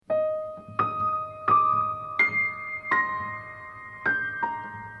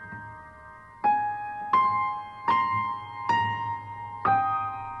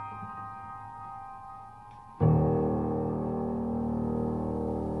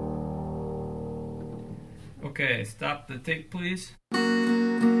Okay, stop the tape, please. Back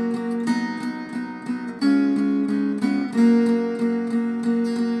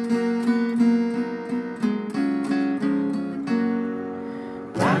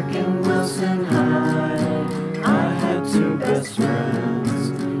in Wilson High, I had two best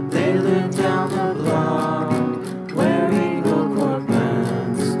friends. They lived down the block, wearing gold cord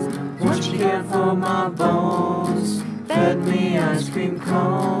bands. One she cared for my bones, fed me ice cream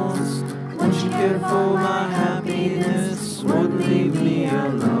cones. One she cared for my happiness, wouldn't leave me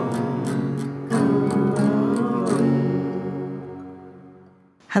alone.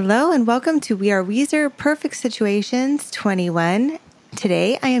 Hello and welcome to We Are Weezer Perfect Situations 21.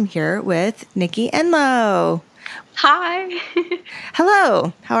 Today I am here with Nikki Enlow. Hi.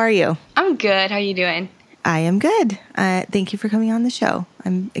 Hello. How are you? I'm good. How are you doing? I am good. Thank you for coming on the show.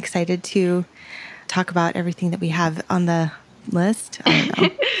 I'm excited to talk about everything that we have on the list. I don't know.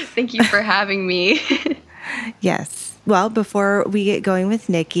 Thank you for having me. Yes. Well, before we get going with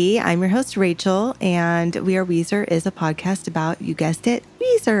Nikki, I'm your host, Rachel, and We Are Weezer is a podcast about, you guessed it,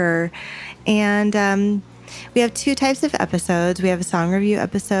 Weezer. And we have two types of episodes. We have a song review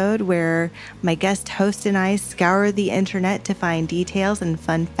episode where my guest host and I scour the internet to find details and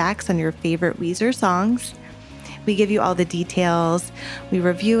fun facts on your favorite Weezer songs. We give you all the details, we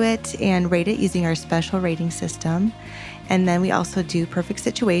review it and rate it using our special rating system. And then we also do Perfect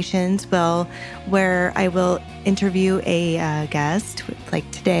Situations, where I will interview a guest,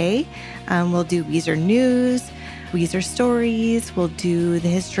 like today. We'll do Weezer news, Weezer stories. We'll do the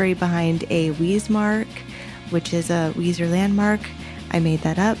history behind a Weezmark, which is a Weezer landmark. I made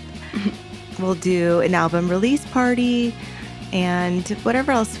that up. We'll do an album release party and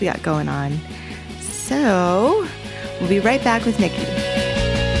whatever else we got going on. So we'll be right back with Nikki.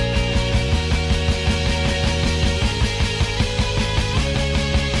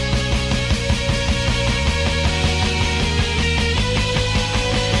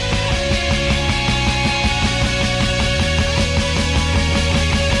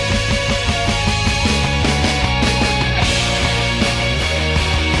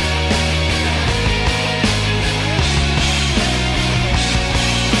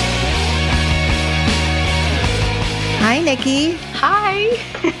 Hi, Nikki. Hi.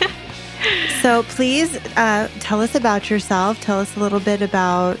 So please tell us about yourself. Tell us a little bit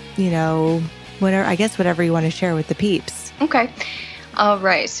about, whatever you want to share with the peeps. Okay. All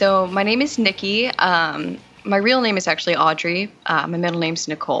right. So my name is Nikki. My real name is actually Audrey. My middle name's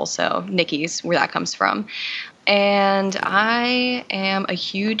Nicole. So Nikki's where that comes from. And I am a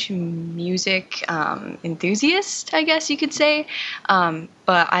huge music enthusiast, I guess you could say.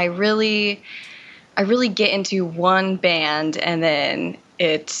 But I really get into one band and then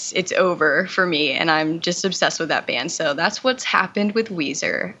it's over for me, and I'm just obsessed with that band. So that's what's happened with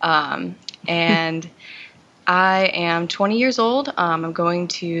Weezer. And I am 20 years old. I'm going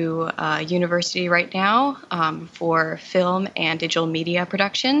to university right now for film and digital media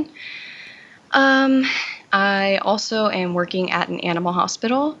production. I also am working at an animal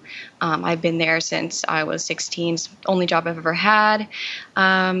hospital. I've been there since I was 16. It's the only job I've ever had.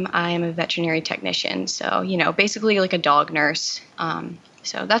 I am a veterinary technician, so, basically like a dog nurse.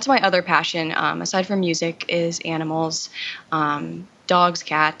 So that's my other passion, aside from music, is animals, dogs,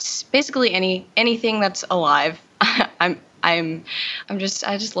 cats, basically anything that's alive. I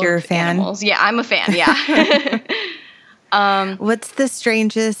just love You're a fan? animals. Yeah, I'm a fan. Yeah. What's the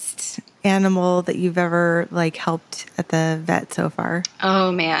strangest animal that you've ever helped at the vet so far?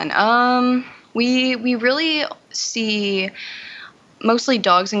 Oh man. We really see mostly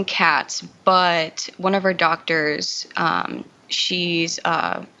dogs and cats, but one of our doctors, she's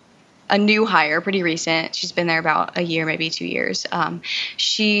a new hire, pretty recent. She's been there about a year, maybe 2 years.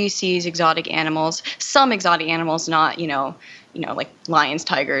 She sees exotic animals, some exotic animals, not, like lions,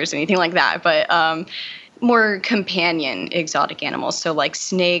 tigers, anything like that, but more companion exotic animals. So like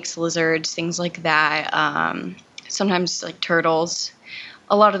snakes, lizards, things like that. Sometimes like turtles.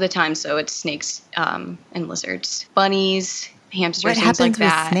 A lot of the time, so it's snakes and lizards. Bunnies, hamsters, things like that. What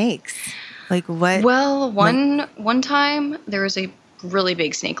happens with snakes? Like what? Well, one time there was a really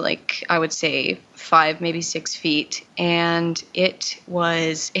big snake, like I would say 5, maybe 6 feet, and it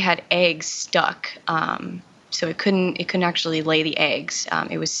had eggs stuck. So it couldn't actually lay the eggs.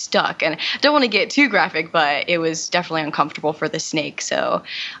 It was stuck. And I don't want to get too graphic, but it was definitely uncomfortable for the snake. So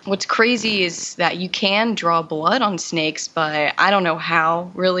what's crazy is that you can draw blood on snakes, but I don't know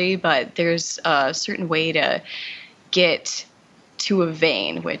how really, but there's a certain way to get to a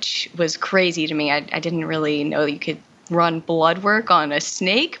vein, which was crazy to me. I didn't really know that you could run blood work on a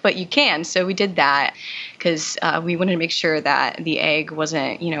snake, but you can. So we did that because we wanted to make sure that the egg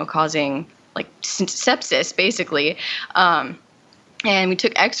wasn't, causing like sepsis, basically. And we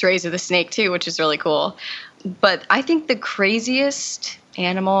took x-rays of the snake too, which is really cool. But I think the craziest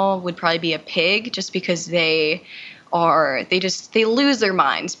animal would probably be a pig, just because they lose their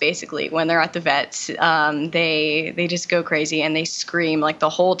minds basically when they're at the vets. They just go crazy and they scream like the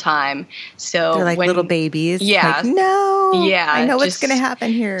whole time. So they're like little babies. Yeah. Like, no. Yeah. I know what's going to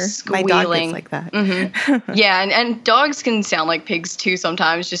happen here. Squealing. My dog gets like that. Mm-hmm. Yeah. And dogs can sound like pigs too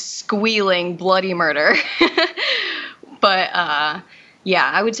sometimes, just squealing bloody murder. But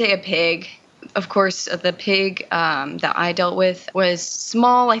yeah, I would say a pig. Of course, the pig that I dealt with was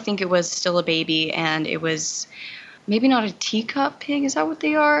small. I think it was still a baby, and it was maybe not a teacup pig. Is that what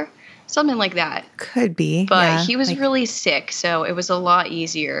they are? Something like that. Could be. But yeah, he was really sick, so it was a lot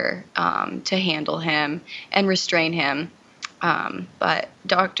easier to handle him and restrain him. But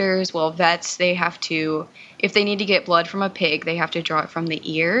doctors, vets, they have to, if they need to get blood from a pig, they have to draw it from the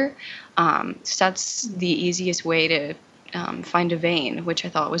ear. So that's the easiest way to find a vein, which I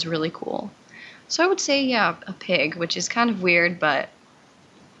thought was really cool. So I would say, yeah, a pig, which is kind of weird, but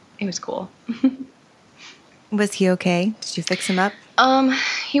it was cool. Was he okay? Did you fix him up?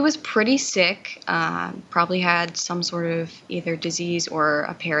 He was pretty sick. Probably had some sort of either disease or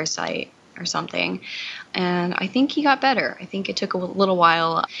a parasite or something. And I think he got better. I think it took a little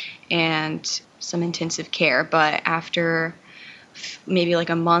while and some intensive care. But after maybe like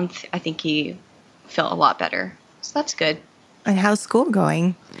a month, I think he felt a lot better. So that's good. And how's school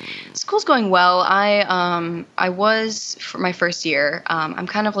going? School's going well. I was, for my first year, I'm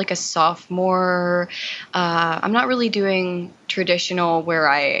kind of like a sophomore. I'm not really doing traditional where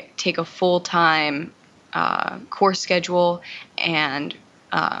I take a full-time course schedule and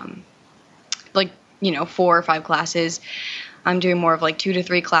 4 or 5 classes. I'm doing more of like 2 to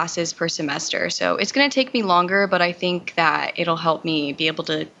 3 classes per semester. So it's going to take me longer, but I think that it'll help me be able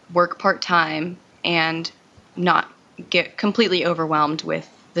to work part-time and not get completely overwhelmed with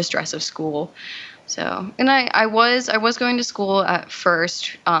the stress of school. So, and I was going to school at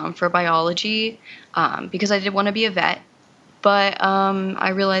first for biology because I did want to be a vet, but I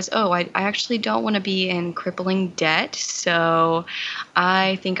realized, I actually don't want to be in crippling debt. So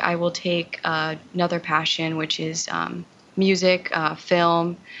I think I will take another passion, which is music,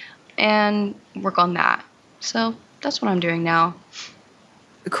 film, and work on that. So that's what I'm doing now.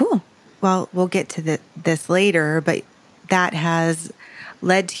 Cool. Well, we'll get to this later, but that has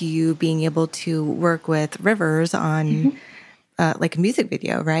led to you being able to work with Rivers on like a music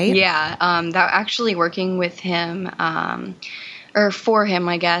video, right? Yeah, that actually working with him or for him,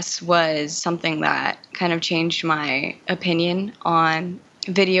 I guess, was something that kind of changed my opinion on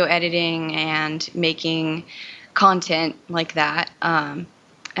video editing and making content like that. And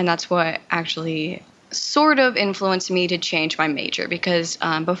that's what actually sort of influenced me to change my major, because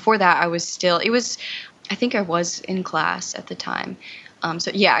before that I think I was in class at the time.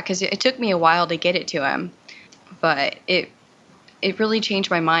 So yeah, because it took me a while to get it to him, but it really changed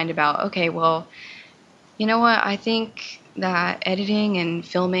my mind about, okay, well, you know what? I think that editing and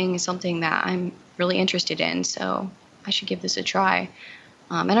filming is something that I'm really interested in, so I should give this a try.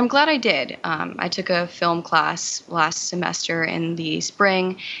 And I'm glad I did. I took a film class last semester in the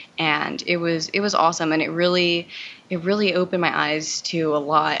spring, and it was awesome. And it really opened my eyes to a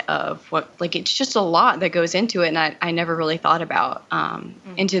lot of it's just a lot that goes into it, and I never really thought about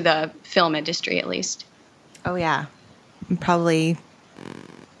into the film industry, at least. Oh yeah, probably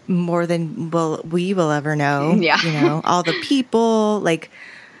more than we will ever know. Yeah, you know, all the people like.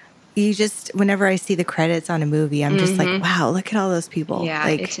 You just, whenever I see the credits on a movie, I'm just like, wow, look at all those people. Yeah,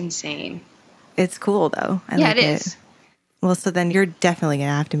 like, it's insane. It's cool, though. I yeah, like it is. Well, so then you're definitely going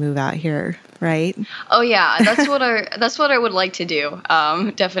to have to move out here, right? Oh, yeah. That's what I would like to do.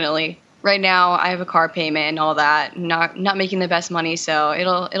 Definitely. Right now, I have a car payment and all that. Not making the best money, so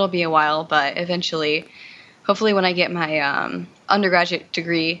it'll be a while. But eventually, hopefully when I get my undergraduate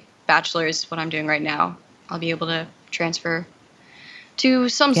degree, bachelor's, what I'm doing right now, I'll be able to transfer to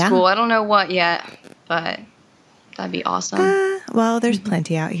some school. I don't know what yet, but that'd be awesome. Well, there's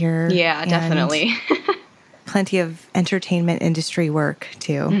plenty out here. Yeah, definitely. Plenty of entertainment industry work,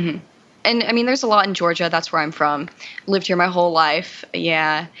 too. Mm-hmm. And, I mean, there's a lot in Georgia. That's where I'm from. Lived here my whole life.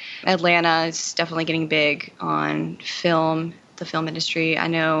 Yeah. Atlanta is definitely getting big on film, the film industry. I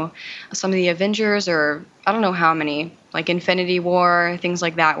know some of the Avengers, or I don't know how many, like Infinity War, things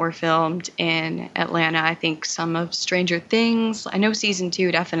like that were filmed in Atlanta. I think some of Stranger Things. I know season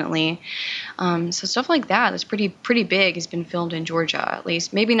 2 definitely. So stuff like that that's pretty big has been filmed in Georgia, at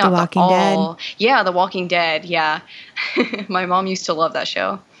least. Maybe not The Walking Dead. Yeah, The Walking Dead. Yeah, my mom used to love that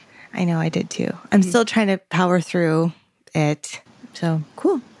show. I know, I did too. I'm still trying to power through it. So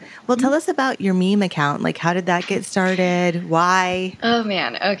cool. Well, tell us about your meme account. Like, how did that get started? Why? Oh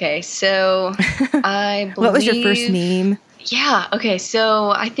man. Okay. So I believe, What was your first meme? Yeah. Okay.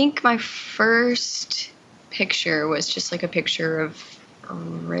 So I think my first picture was just like a picture of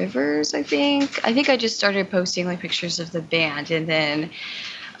Rivers. I think I just started posting like pictures of the band, and then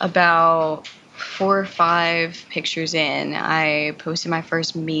about 4 or 5 pictures in, I posted my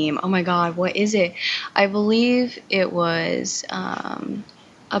first meme. Oh my God, what is it? I believe it was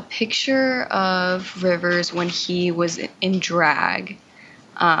a picture of Rivers when he was in drag.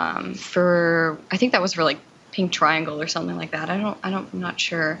 I think that was for like Pink Triangle or something like that. I'm not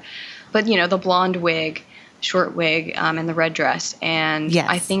sure. But you know, the blonde wig, short wig, and the red dress. And yes.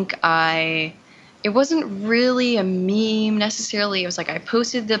 I think it wasn't really a meme necessarily. It was like I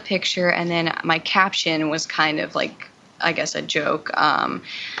posted the picture and then my caption was kind of like, I guess, a joke.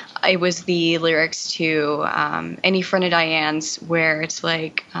 It was the lyrics to Any Friend of Diane's, where it's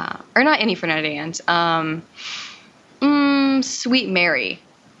like, or not Any Friend of Diane's, Sweet Mary,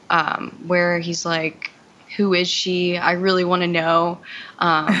 where he's like, who is she? I really want to know.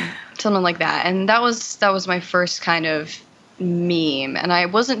 Something like that. And that was my first kind of meme, and I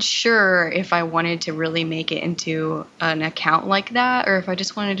wasn't sure if I wanted to really make it into an account like that, or if I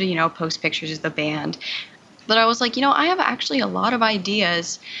just wanted to, you know, post pictures of the band. But I was like, you know, I have actually a lot of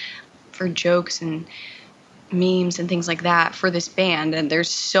ideas for jokes and memes and things like that for this band, and there's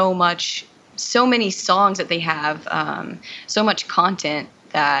so many songs that they have, so much content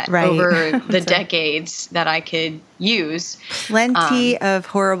that over the decades that I could use. Plenty of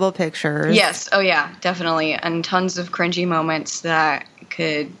horrible pictures. Yes. Oh, yeah, definitely. And tons of cringy moments that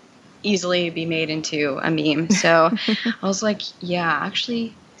could easily be made into a meme. So I was like, yeah,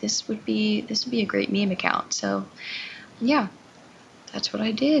 actually, this would be a great meme account. So, yeah. That's what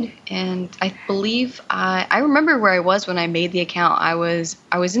I did. And I believe I remember where I was when I made the account. I was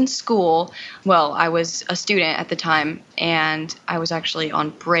in school. Well, I was a student at the time, and I was actually on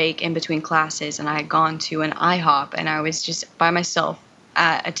break in between classes, and I had gone to an IHOP, and I was just by myself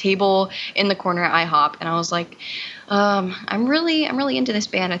at a table in the corner at IHOP, and I was like, I'm really into this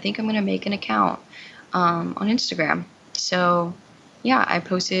band. I think I'm going to make an account on Instagram. So yeah, I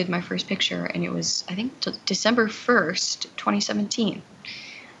posted my first picture, and it was, I think, December 1st, 2017.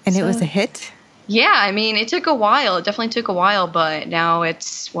 And it was a hit? Yeah, I mean, it took a while. It definitely took a while, but now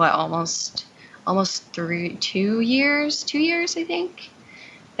it's, almost 2 years, I think,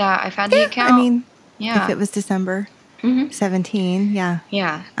 that I've had the account. I mean, yeah. If it was December 17, yeah.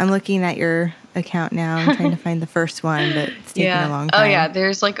 Yeah. I'm looking at your account now. I'm trying to find the first one, but it's taking a long time. Oh, yeah.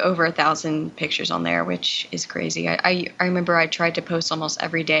 There's like over 1,000 pictures on there, which is crazy. I remember I tried to post almost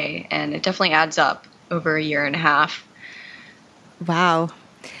every day, and it definitely adds up over a year and a half. Wow.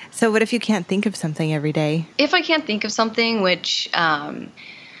 So what if you can't think of something every day? If I can't think of something, which I'm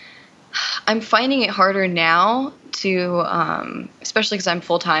finding it harder now to, especially because I'm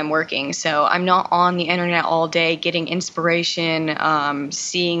full-time working, so I'm not on the internet all day getting inspiration,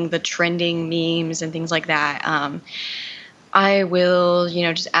 seeing the trending memes and things like that. I will,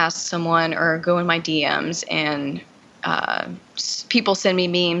 just ask someone or go in my DMs, and people send me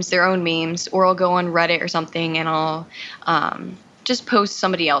memes, their own memes, or I'll go on Reddit or something, and I'll just post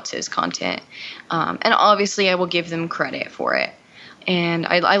somebody else's content. And obviously I will give them credit for it. And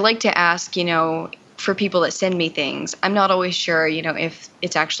I like to ask, for people that send me things, I'm not always sure, if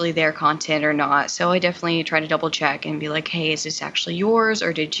it's actually their content or not. So I definitely try to double check and be like, hey, is this actually yours,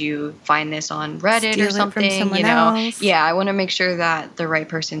 or did you find this on Reddit Steal or something? It from someone else. Yeah, I want to make sure that the right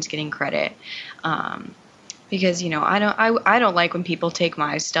person's getting credit. Because I don't like when people take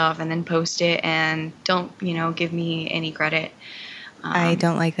my stuff and then post it and don't give me any credit. I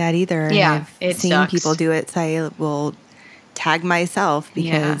don't like that either. Yeah, I've seen people do it, so I will tag myself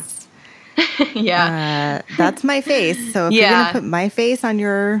because that's my face. So if you're going to put my face on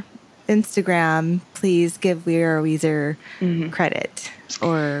your Instagram, please give We Are Weezer credit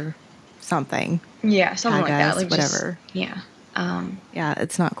or something. Yeah, something tag like that. us, Like whatever. Yeah,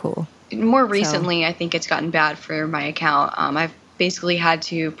 it's not cool. More recently, I think it's gotten bad for my account. I've basically had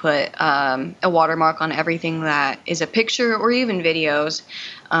to put a watermark on everything that is a picture or even videos,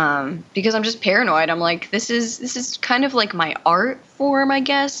 because I'm just paranoid. I'm like, this is kind of like my art form, I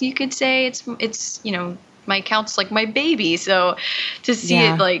guess you could say. It's my account's like my baby, so to see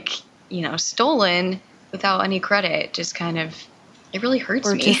it stolen without any credit just kind of, it really hurts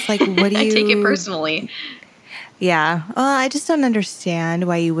or me. Just like, what do you I take it personally. Yeah. Well, I just don't understand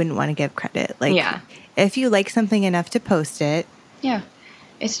why you wouldn't want to give credit. Like, if you like something enough to post it,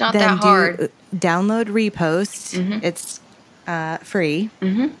 it's not that hard. Download Repost. It's free,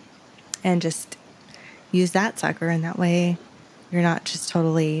 and just use that sucker, and that way you're not just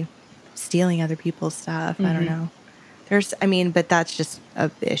totally stealing other people's stuff. I don't know. But that's just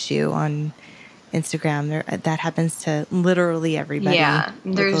an issue on Instagram. That happens to literally everybody. Yeah,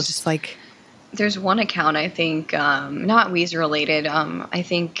 there's one account, I think, not Weezer related. I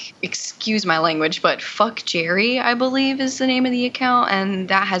think, excuse my language, but Fuck Jerry, I believe, is the name of the account, and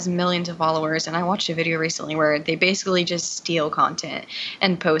that has millions of followers. And I watched a video recently where they basically just steal content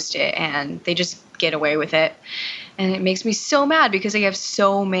and post it, and they just get away with it. And it makes me so mad because they have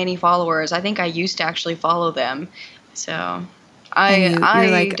so many followers. I think I used to actually follow them, so I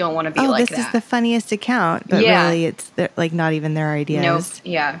don't want to be like that. This is the funniest account, but really, it's like not even their ideas. Nope.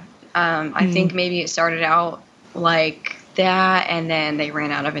 Yeah. I think maybe it started out like that, and then they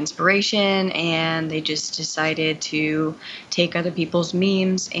ran out of inspiration, and they just decided to take other people's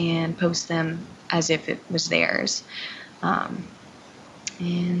memes and post them as if it was theirs.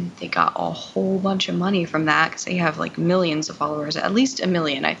 And they got a whole bunch of money from that because they have like millions of followers, at least 1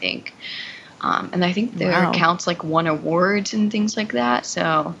 million, I think. And I think their accounts like won awards and things like that.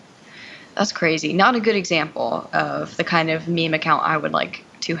 So that's crazy. Not a good example of the kind of meme account I would like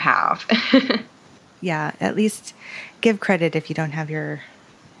to have. Yeah, at least give credit if you don't have your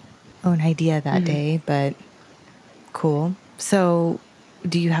own idea that day, but cool. So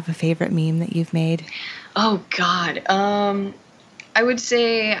do you have a favorite meme that you've made? Oh, God. I would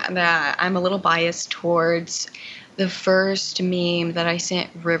say that I'm a little biased towards the first meme that I sent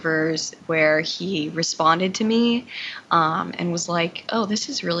Rivers, where he responded to me and was like, oh, this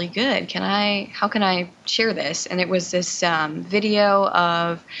is really good. How can I share this? And it was this video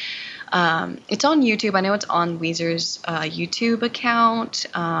of, it's on YouTube. I know it's on Weezer's YouTube account,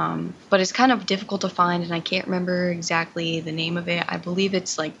 but it's kind of difficult to find, and I can't remember exactly the name of it. I believe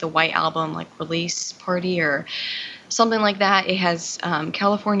it's like the White Album like release party or something like that. It has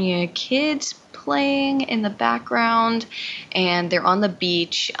California kids playing in the background, and they're on the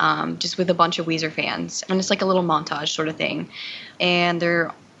beach just with a bunch of Weezer fans, and it's like a little montage sort of thing, and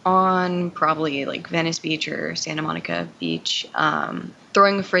they're on probably like Venice Beach or Santa Monica Beach,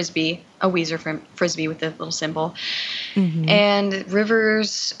 throwing a frisbee, a Weezer frisbee with a little symbol, and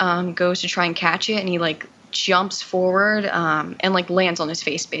Rivers goes to try and catch it, and he like jumps forward and like lands on his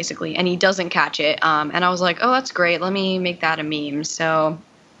face basically, and he doesn't catch it, and I was like, oh, that's great, let me make that a meme. So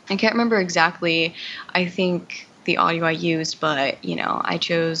I can't remember exactly, I think, the audio I used, but, I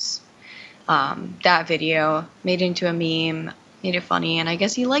chose that video, made it into a meme, made it funny, and I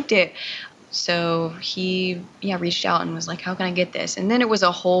guess he liked it. So he, reached out and was like, how can I get this? And then it was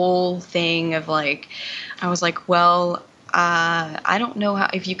a whole thing of, like, I was like, well, I don't know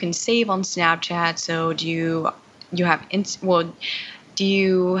if you can save on Snapchat, so do you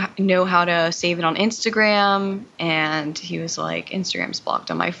know how to save it on Instagram? And he was like, Instagram's blocked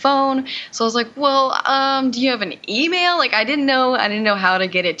on my phone. So I was like, well, do you have an email? Like, I didn't know how to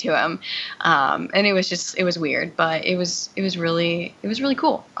get it to him. And it was weird, but it was really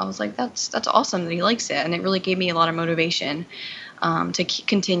cool. I was like, that's awesome that he likes it. And it really gave me a lot of motivation, to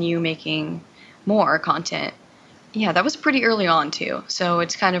continue making more content. Yeah, that was pretty early on too. So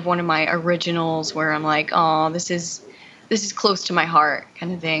it's kind of one of my originals where I'm like, oh, this is close to my heart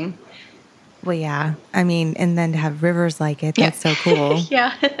kind of thing. Well, yeah. And then to have Rivers like it, that's so cool.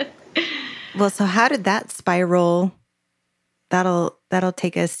 Yeah. Well, so how did that spiral? That'll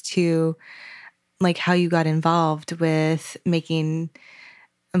take us to like how you got involved with making,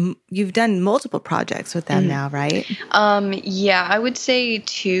 you've done multiple projects with them now, right? Yeah, I would say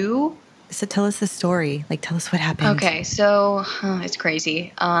 2. So tell us the story. Like, tell us what happened. Okay. So it's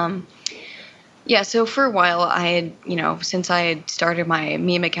crazy. Yeah, so for a while, I had, since I had started my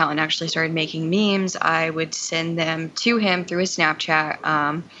meme account and actually started making memes, I would send them to him through his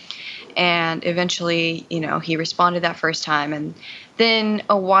Snapchat. And eventually, he responded that first time. And then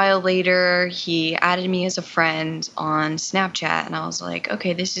a while later, he added me as a friend on Snapchat. And I was like,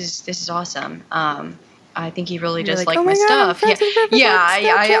 okay, this is awesome. I think he really does like my stuff. Yeah,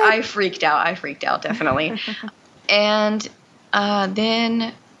 I freaked out. Definitely. And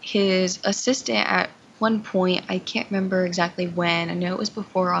then his assistant at one point, I can't remember exactly when, I know it was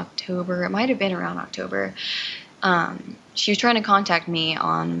before October, it might have been around October, she was trying to contact me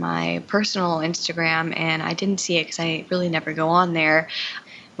on my personal Instagram, and I didn't see it because I really never go on there.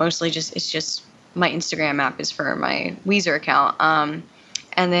 Mostly it's just my Instagram app is for my Weezer account.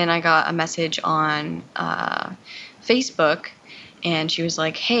 And then I got a message on Facebook, and she was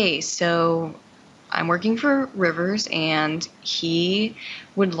like, hey, so I'm working for Rivers, and he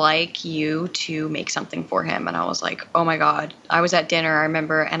would like you to make something for him. And I was like, oh my God. I was at dinner, I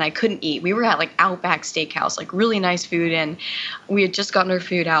remember, and I couldn't eat. We were at like Outback Steakhouse, like really nice food, and we had just gotten our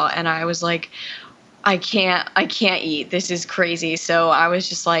food out, and I was like, I can't eat. This is crazy. So I was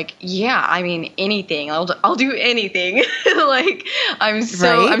just like, yeah, I mean, anything. I'll do anything. Like, I'm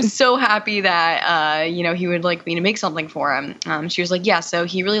so happy that, he would like me to make something for him. She was like, yeah, so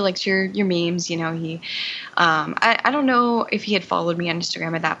he really likes your memes. I don't know if he had followed me on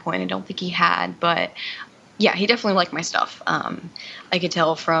Instagram at that point. I don't think he had, but yeah, he definitely liked my stuff. I could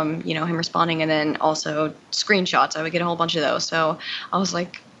tell from, him responding, and then also screenshots. I would get a whole bunch of those. So I was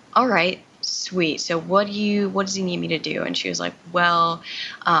like, all right. Sweet. So what does he need me to do? And she was like, well,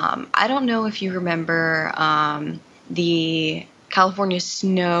 I don't know if you remember the California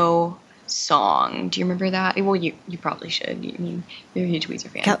Snow song. Do you remember that? Well, you probably should. I mean, you're a huge Weezer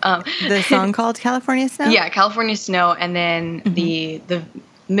fan. The song called California Snow? Yeah, California Snow, and then the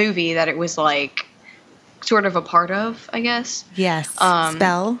movie that it was like sort of a part of, I guess. Yes.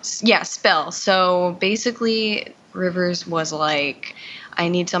 Spell? Yeah, Spell. So basically, Rivers was like, I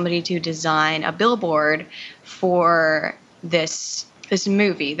need somebody to design a billboard for this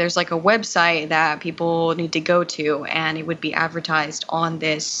movie. There's like a website that people need to go to, and it would be advertised on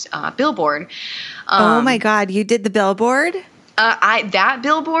this billboard. Oh my God, you did the billboard? That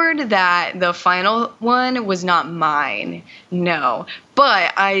billboard, the final one, was not mine. No.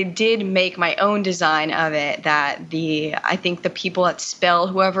 But I did make my own design of it that I think the people at Spell,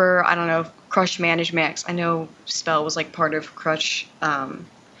 whoever, I don't know, Crush Management, I know Spell was like part of Crush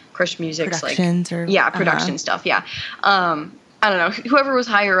Music's Productions, like, production stuff. Yeah. I don't know, whoever was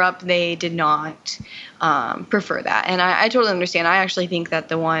higher up, they did not prefer that. And I totally understand. I actually think that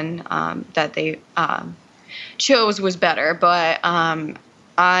the one that they chose was better, but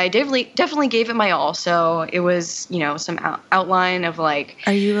I definitely gave it my all. So it was, some outline of like.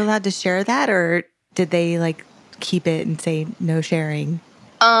 Are you allowed to share that, or did they like keep it and say no sharing?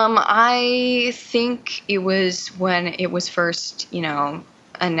 I think it was when it was first,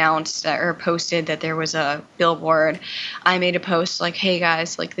 announced or posted that there was a billboard. I made a post like, hey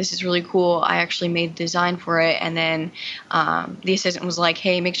guys, like this is really cool. I actually made a design for it. And then the assistant was like,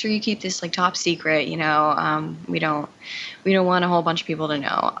 hey, make sure you keep this like top secret. We don't want a whole bunch of people to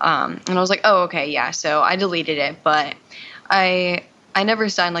know. And I was like, oh, okay, yeah. So I deleted it, but I never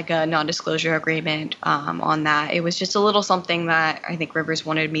signed like a non-disclosure agreement on that. It was just a little something that I think Rivers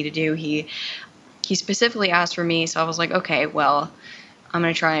wanted me to do. He specifically asked for me, so I was like, okay, well, I'm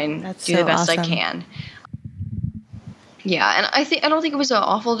gonna try and do the best I can. Yeah, and I don't think it was an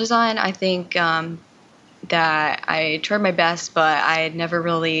awful design. I think that I tried my best, but I had never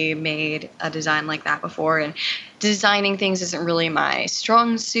really made a design like that before, and designing things isn't really my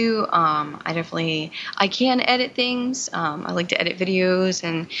strong suit. I can edit things. I like to edit videos,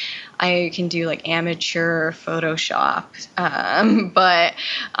 and I can do like amateur Photoshop, but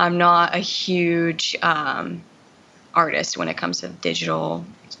I'm not a huge artist when it comes to digital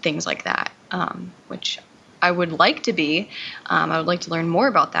things like that, which I would like to be. I would like to learn more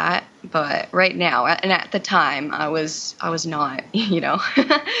about that, but right now, and at the time, I was not,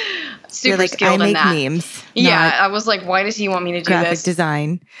 super like, skilled in that. I make memes. Yeah, I was like, why does he want me to do graphic this?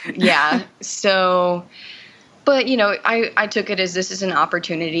 Design. Yeah. So, but I took it as this is an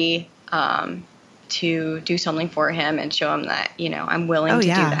opportunity to do something for him and show him that, I'm willing to do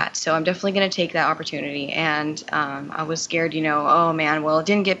that. So I'm definitely going to take that opportunity. And I was scared, oh man, well, it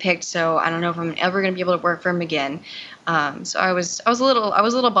didn't get picked, so I don't know if I'm ever going to be able to work for him again. So I was a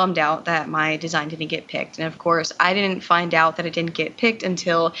little bummed out that my design didn't get picked. And of course, I didn't find out that it didn't get picked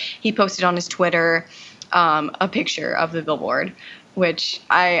until he posted on his Twitter a picture of the billboard, which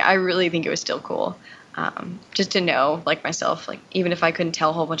I really think it was still cool. Just to know, like myself, like even if I couldn't tell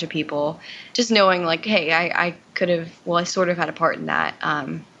a whole bunch of people, just knowing like, hey, I could have, I sort of had a part in that.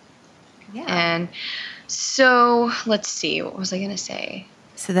 Yeah. And so let's see, what was I going to say?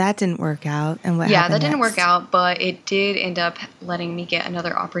 So that didn't work out. And what happened Yeah, that didn't next? work out, but it did end up letting me get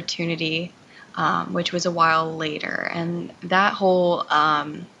another opportunity, which was a while later. And that whole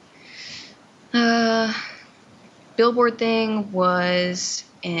billboard thing was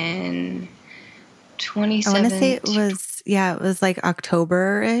in 2017. I want to say it was like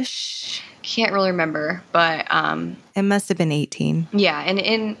October-ish. Can't really remember, but it must have been 18. Yeah, and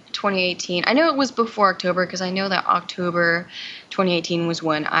in 2018, I know it was before October because I know that October 2018 was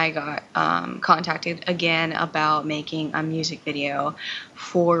when I got contacted again about making a music video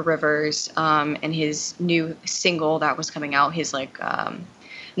for Rivers and his new single that was coming out. His like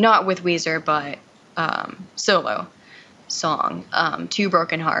not with Weezer, but solo song, Two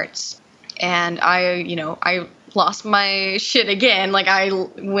Broken Hearts. And I lost my shit again. Like, I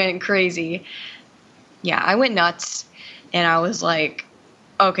went crazy. Yeah, I went nuts. And I was like,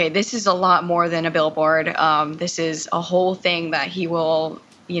 okay, this is a lot more than a billboard. This is a whole thing that he will,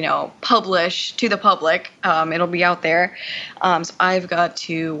 publish to the public. It'll be out there. So I've got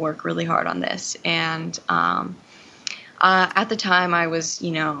to work really hard on this. And at the time, I was,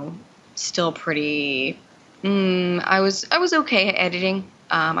 still pretty. I was okay at editing.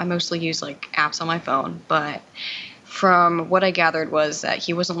 I mostly use like apps on my phone, but from what I gathered was that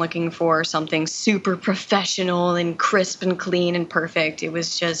he wasn't looking for something super professional and crisp and clean and perfect. It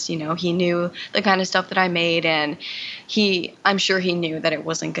was just, he knew the kind of stuff that I made, and I'm sure he knew that it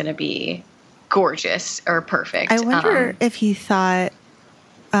wasn't going to be gorgeous or perfect. I wonder if he thought,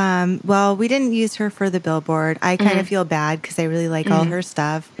 well, we didn't use her for the billboard. I kind of feel bad because I really like all her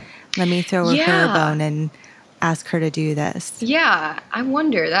stuff. Let me throw her a bone and ask her to do this. Yeah, I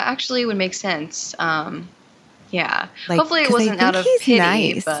wonder. That actually would make sense. Yeah. Like, hopefully it wasn't out of he's pity.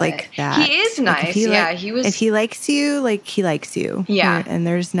 Nice but like that. He is nice. He was. If he likes you, like he likes you. Yeah. And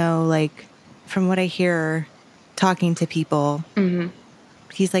there's no like, from what I hear, talking to people,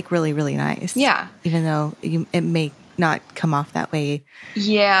 he's like really, really nice. Yeah. Even though it may not come off that way.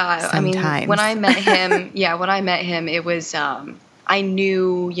 Yeah. Sometimes. I mean, when I met him, it was. I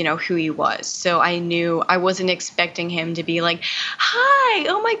knew, who he was. So I knew I wasn't expecting him to be like, hi,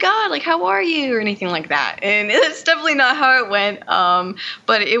 oh my God, like, how are you? Or anything like that. And it's definitely not how it went.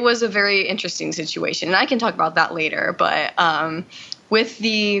 But it was a very interesting situation. And I can talk about that later. But with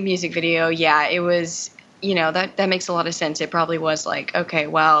the music video, yeah, it was, that makes a lot of sense. It probably was like, okay,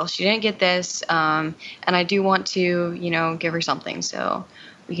 well, she didn't get this. And I do want to, give her something. So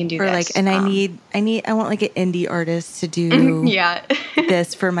we can do this. Like, and I want like an indie artist to do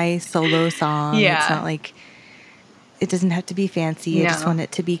this for my solo song. Yeah. It's not like, it doesn't have to be fancy. No. I just want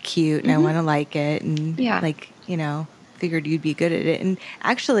it to be cute and I want to like it. And figured you'd be good at it. And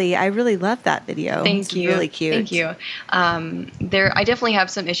actually, I really love that video. Thank you. Really cute. Thank you. I definitely have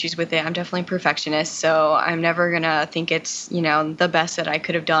some issues with it. I'm definitely a perfectionist, so I'm never going to think it's, the best that I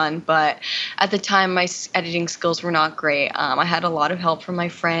could have done. But at the time, my editing skills were not great. I had a lot of help from my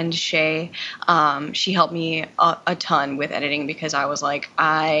friend, Shay. She helped me a ton with editing because I was like,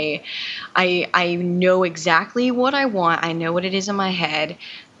 I know exactly what I want. I know what it is in my head,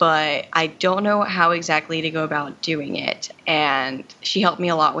 but I don't know how exactly to go about doing it. And she helped me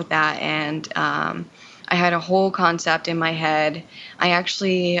a lot with that. And I had a whole concept in my head. I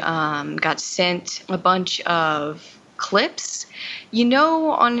actually got sent a bunch of clips.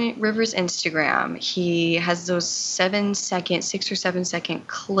 On River's Instagram, he has those 6 or 7 second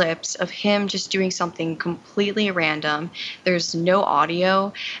clips of him just doing something completely random. There's no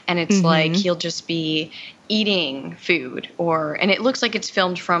audio, and it's like he'll just be eating food, and it looks like it's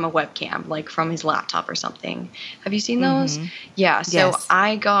filmed from a webcam, like from his laptop or something. Have you seen those? Yeah. So yes.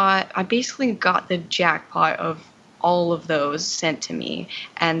 I basically got the jackpot of all of those sent to me,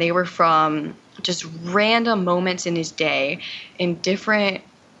 and they were from just random moments in his day in different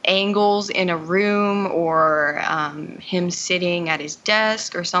angles in a room, or him sitting at his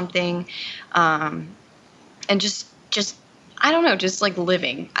desk or something, and just I don't know, just like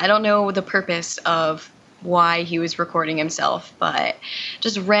living. I don't know the purpose of why he was recording himself, but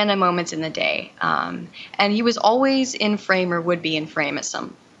just random moments in the day. And he was always in frame or would be in frame at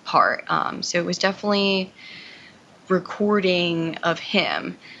some part. So it was definitely recording of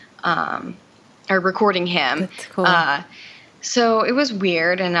him, or recording him. That's cool. So it was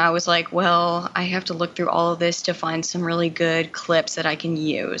weird, and I was like, well, I have to look through all of this to find some really good clips that I can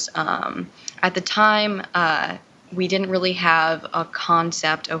use. At the time, we didn't really have a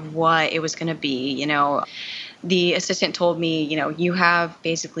concept of what it was going to be. The assistant told me, you have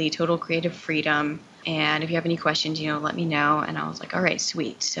basically total creative freedom, and if you have any questions, let me know. And I was like, all right,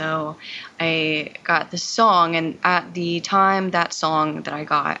 sweet. So I got the song, and at the time, that song that I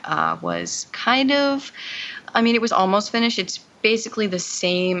got was kind of, it was almost finished. It's basically the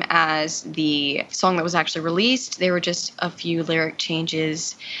same as the song that was actually released. There were just a few lyric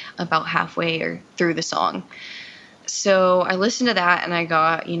changes about halfway or through the song. So I listened to that, and I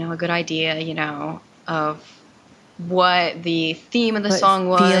got, a good idea, of what the theme of the song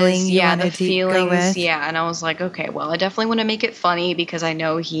was. The feelings. Yeah. And I was like, okay, well, I definitely want to make it funny because I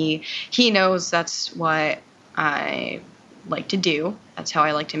know he knows that's what I like to do. That's how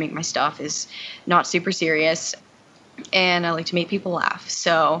I like to make my stuff, is not super serious. And I like to make people laugh.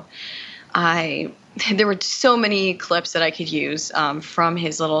 So there were so many clips that I could use from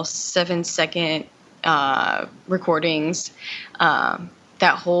his little 7 second recordings.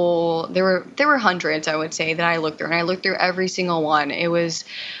 There were hundreds, I would say, that I looked through, and I looked through every single one. It was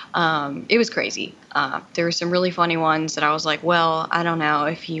crazy. There were some really funny ones that I was like, well, I don't know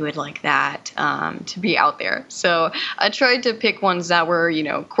if he would like that to be out there. So I tried to pick ones that were,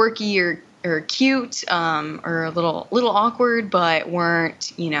 quirky or or cute, or a little awkward, but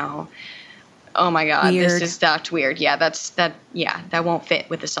weren't, oh my God, Weird. this is that weird. Yeah, that won't fit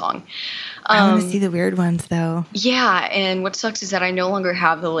with the song. I want to see the weird ones, though. Yeah, and what sucks is that I no longer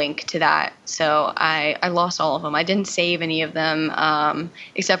have the link to that, so I lost all of them. I didn't save any of them,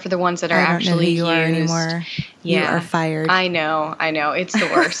 except for the ones that are actually used. I don't know who you are anymore. Yeah, you are fired. I know, it's the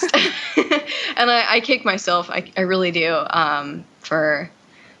worst, and I kick myself. I really do, for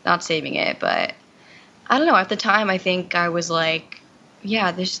not saving it. But I don't know. At the time, I think I was like,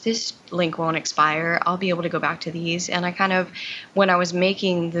 yeah, this link won't expire. I'll be able to go back to these. And I kind of, when I was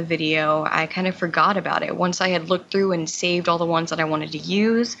making the video, I kind of forgot about it. Once I had looked through and saved all the ones that I wanted to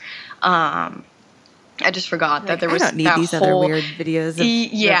use, I just forgot that there was I don't need that these whole, other weird videos of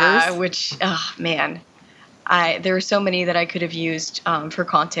yeah, rivers. which, oh man, there were so many that I could have used for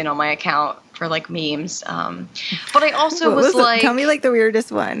content on my account for like memes. But I also was like, tell me like the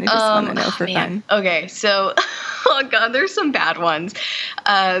weirdest one. I just want to know for man. fun. Okay, so oh God, there's some bad ones.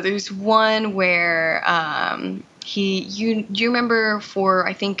 There's one where do you remember for,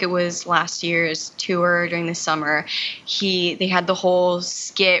 I think it was last year's tour during the summer, they had the whole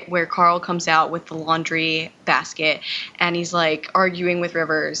skit where Carl comes out with the laundry basket and he's like arguing with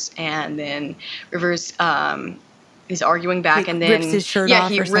Rivers, and then Rivers is arguing back, and then rips his shirt off,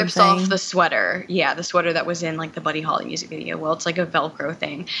 he or rips something. off the sweater. Yeah, the sweater that was in like the Buddy Holly music video. Well, it's like a Velcro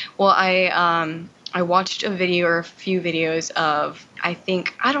thing. Well, I watched a video or a few videos of, I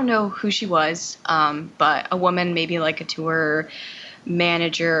don't know who she was, but a woman, maybe like a tour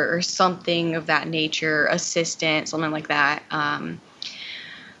manager or something of that nature, assistant, something like that,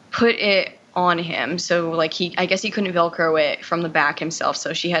 put it on him. So like I guess he couldn't Velcro it from the back himself,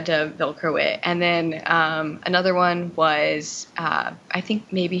 so she had to Velcro it. And then another one was, I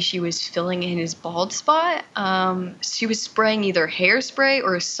think maybe she was filling in his bald spot. She was spraying either hairspray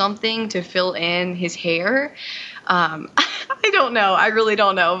or something to fill in his hair. I don't know. I really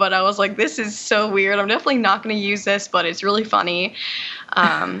don't know. But I was like, this is so weird. I'm definitely not going to use this, but it's really funny.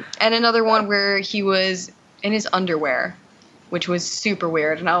 And another one where he was in his underwear, which was super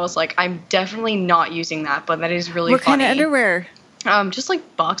weird. And I was like, I'm definitely not using that, but that is really What funny. kind of underwear? Just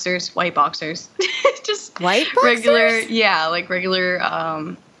like boxers, white boxers. Just White boxers? regular, yeah, like regular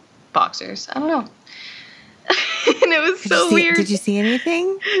boxers. I don't know. And it was so weird. Did you see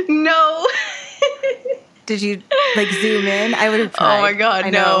anything? No. Did you like zoom in? I would have tried. Oh my God,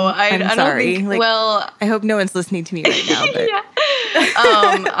 no. I'm I sorry. don't think, Like, well, I hope no one's listening to me right now. But yeah.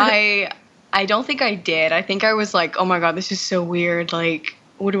 I don't think I did. I think I was like, oh my God, this is so weird. Like,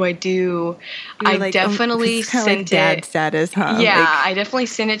 what do I do? I like, definitely it's kinda sent like dad it. status, huh? Yeah, Like, I definitely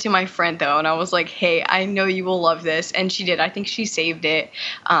sent it to my friend though, and I was like, "Hey, I know you will love this," and she did. I think she saved it.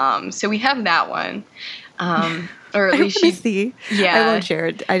 So we have that one, or at least I want to see. Yeah, I won't share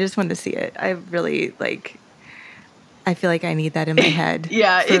it. I just want to see it. I really like. I feel like I need that in my head.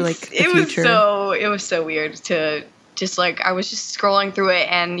 Yeah, for like the future. It was so weird to just like, I was just scrolling through it,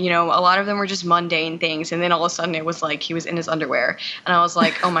 and a lot of them were just mundane things, and then all of a sudden it was like he was in his underwear, and I was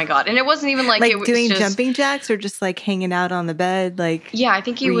like, oh my God. And it wasn't even like like it was doing just, jumping jacks or just like hanging out on the bed, like yeah, I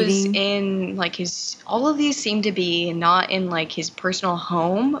think he reading. was in like all of these seem to be not in like his personal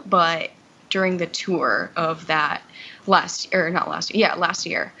home, but during the tour of that last year,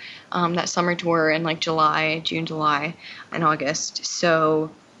 that summer tour in like June, July, and August.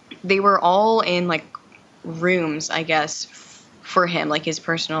 So they were all in like rooms, I guess, for him, like his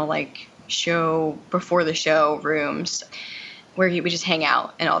personal like show before the show rooms where he would just hang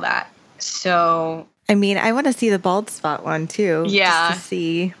out and all that. So I mean, I want to see the bald spot one too. Yeah. Just to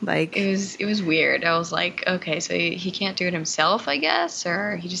see like it was weird. I was like, okay, so he can't do it himself, I guess,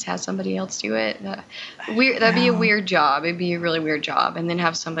 or he just has somebody else do it. That'd be a weird job. It'd be a really weird job, and then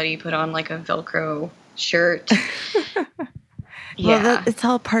have somebody put on like a Velcro shirt. Yeah, well, it's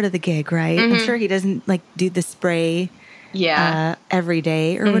all part of the gig, right? I'm sure he doesn't like do the spray yeah, every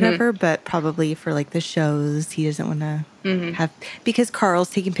day or whatever, but probably for like the shows, he doesn't want to have, because Carl's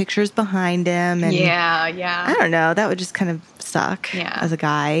taking pictures behind him. And yeah. I don't know. That would just kind of suck as a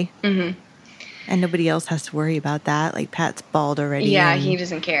guy. Mm-hmm. And nobody else has to worry about that. Like Pat's bald already. Yeah, and, he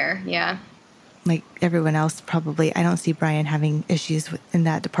doesn't care. Yeah. like everyone else probably. I don't see Brian having issues in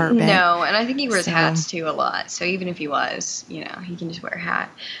that department. No, and I think he wears hats too a lot. So even if he was, he can just wear a hat.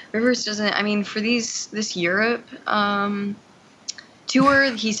 Rivers doesn't. I mean, for this Europe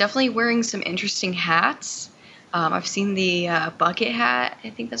tour, he's definitely wearing some interesting hats. I've seen the bucket hat. I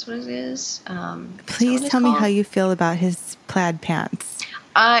think that's what it is. Please tell me how you feel about his plaid pants.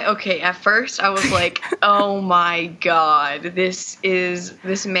 Okay, at first I was like, oh my God, this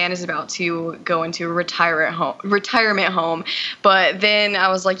man is about to go into a retirement home. But then I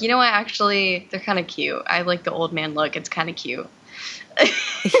was like, you know what, actually, they're kind of cute. I like the old man look. It's kind of cute.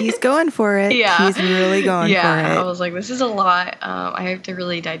 He's going for it. Yeah. He's really going for it. I was like, this is a lot. I have to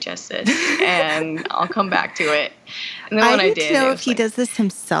really digest this, and I'll come back to it. And then when I need did, to know it if was he like, does this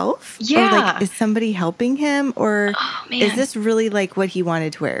himself. Yeah. Or like, is somebody helping him? Or oh, man. is this really like what he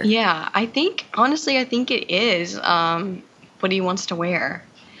wanted to wear? Yeah, I think it is what he wants to wear.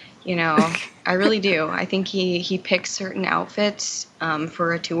 You know, I really do. I think he picks certain outfits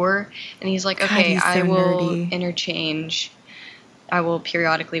for a tour, and he's like, God, okay, he's so I will nerdy. interchange. I will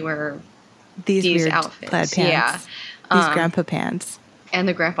periodically wear These weird outfits. plaid pants. Yeah. These grandpa pants. And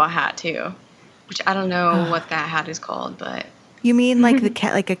the grandpa hat too, which I don't know what that hat is called, but You mean like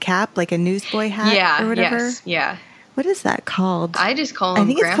like a cap, like a newsboy hat yeah, or whatever? yes, yeah. What is that called? I just call them I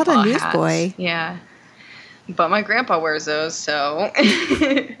think it's grandpa called a hats. newsboy. Yeah. But my grandpa wears those, so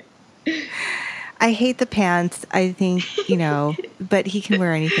I hate the pants. I think, but he can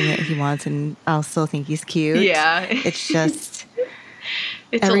wear anything that he wants and I'll still think he's cute. yeah. It's just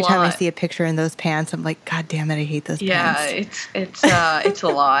It's every a time I lot. see a picture in those pants, I'm like, God damn it, I hate those Yeah, pants. it's a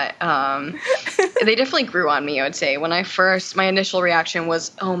lot. They definitely grew on me, I would say. When my initial reaction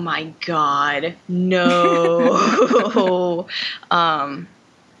was, oh my God, no.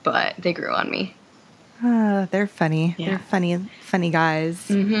 But they grew on me. They're funny. Yeah. They're funny guys.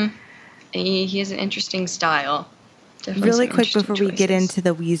 Mm-hmm. He has an interesting style. Definitely Really some quick interesting before we get choices. into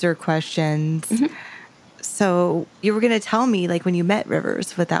the Weezer questions. Mm-hmm. So you were going to tell me, like, when you met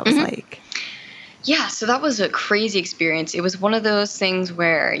Rivers, what that was Mm-hmm. like. Yeah, so that was a crazy experience. It was one of those things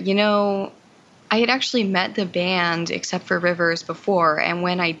where, I had actually met the band except for Rivers before, and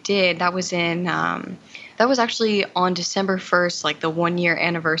when I did, that was actually on December 1st, like the 1 year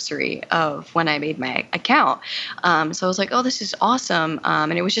anniversary of when I made my account. So I was like, oh, this is awesome.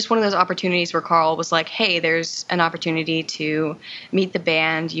 And it was just one of those opportunities where Carl was like, hey, there's an opportunity to meet the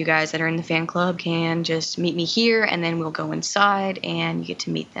band. You guys that are in the fan club can just meet me here, and then we'll go inside and you get to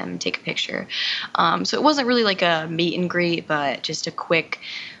meet them, take a picture. So it wasn't really like a meet and greet, but just a quick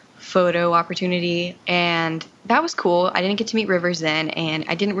photo opportunity, and that was cool. I didn't get to meet Rivers then, and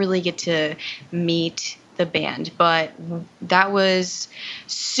I didn't really get to meet the band, but that was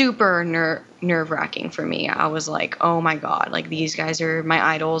super nerve-wracking for me. I was like, oh my God, like these guys are my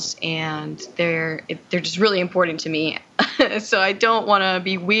idols, and they're just really important to me. So I don't want to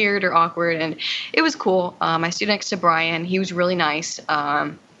be weird or awkward, and it was cool. I stood next to Brian. He was really nice.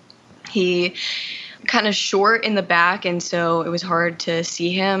 He kind of short in the back, and so it was hard to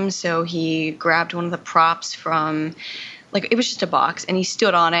see him, so he grabbed one of the props from, like, it was just a box, and he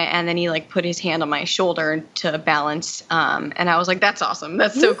stood on it, and then he like put his hand on my shoulder to balance, and I was like, that's awesome,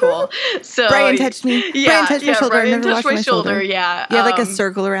 that's so cool. So Brian touched me. Yeah, Brian touched my shoulder. Brian I never touched washed my shoulder. Yeah, You had like a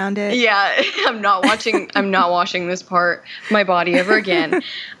circle around it. yeah. I'm not washing this part of my body ever again.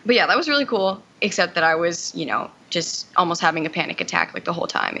 But yeah, that was really cool, except that I was, just almost having a panic attack like the whole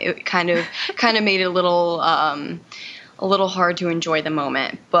time. It kind of made it a little hard to enjoy the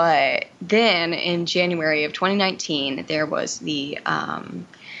moment. But then in January of 2019, there was the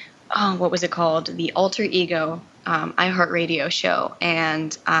what was it called? The Alter Ego iHeartRadio show.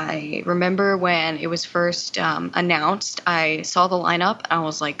 And I remember when it was first announced, I saw the lineup and I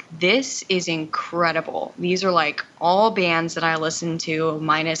was like, this is incredible. These are like all bands that I listen to,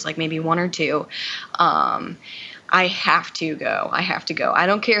 minus like maybe one or two. I have to go. I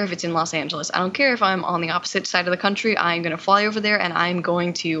don't care if it's in Los Angeles. I don't care if I'm on the opposite side of the country. I'm going to fly over there and I'm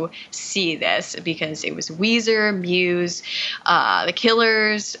going to see this, because it was Weezer, Muse, The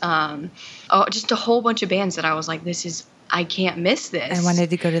Killers, just a whole bunch of bands that I was like, I can't miss this. I wanted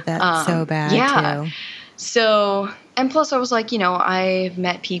to go to that so bad, too. So, and plus I was like, I've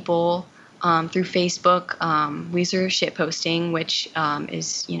met people through Facebook, Weezer shitposting, which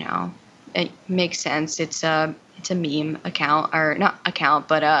is, it makes sense. It's a meme account, or not account,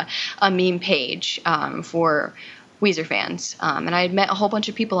 but a meme page for Weezer fans. And I had met a whole bunch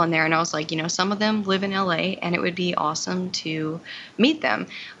of people on there, and I was like, some of them live in LA, and it would be awesome to meet them.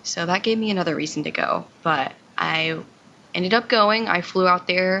 So that gave me another reason to go. But I ended up going. I flew out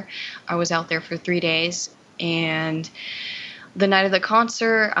there. I was out there for 3 days, and the night of the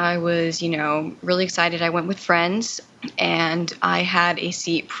concert, I was, really excited. I went with friends, and I had a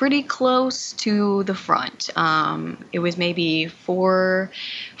seat pretty close to the front. It was maybe four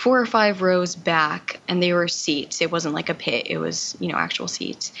or five rows back, and they were seats. It wasn't like a pit. It was, actual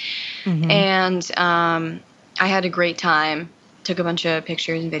seats. Mm-hmm. And I had a great time. took a bunch of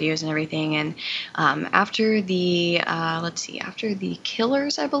pictures and videos and everything. And after the, after the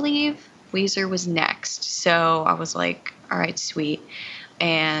Killers, I believe, Weezer was next. So I was like, all right, sweet.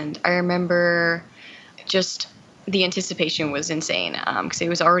 And I remember just the anticipation was insane because it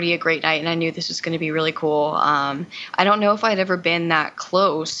was already a great night and I knew this was going to be really cool. I don't know if I'd ever been that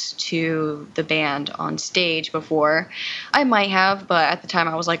close to the band on stage before. I might have, but at the time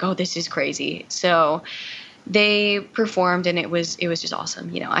I was like, oh, this is crazy. So they performed and it was just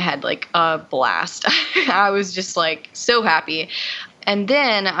awesome. You know, I had like a blast. I was just like so happy. And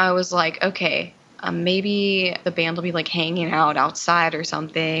then I was like, okay, maybe the band will be like hanging out outside or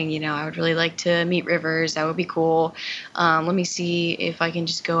something. You know, I would really like to meet Rivers. That would be cool. Let me see if I can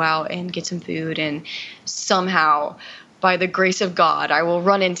just go out and get some food and somehow, by the grace of God, I will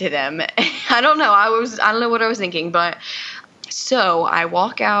run into them. I don't know. I don't know what I was thinking, but so I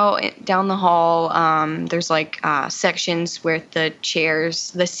walk out down the hall. There's like sections with the chairs,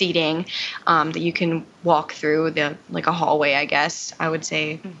 the seating that you can walk through, like a hallway, I guess I would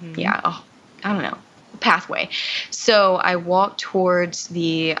say. Mm-hmm. Yeah. I don't know, pathway. So I walked towards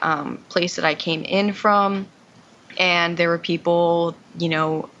the place that I came in from, and there were people, you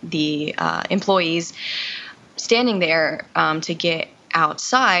know, the employees standing there to get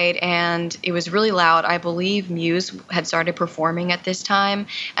outside, and it was really loud. I believe Muse had started performing at this time,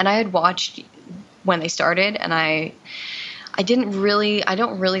 and I had watched when they started, and I don't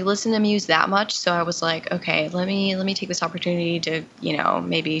really listen to Muse that much, so I was like, okay, let me take this opportunity to, you know,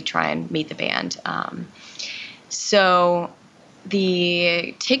 maybe try and meet the band. So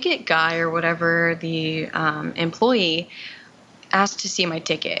the ticket guy or whatever, the employee, asked to see my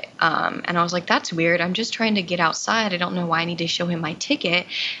ticket, and I was like, that's weird. I'm just trying to get outside. I don't know why I need to show him my ticket.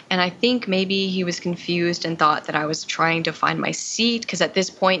 And I think maybe he was confused and thought that I was trying to find my seat, because at this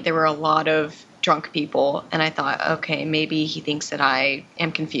point there were a lot of drunk people, and I thought, okay, maybe he thinks that I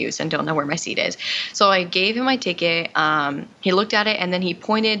am confused and don't know where my seat is. So I gave him my ticket. He looked at it, and then he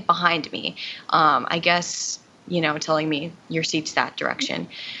pointed behind me, I guess, you know, telling me your seat's that direction.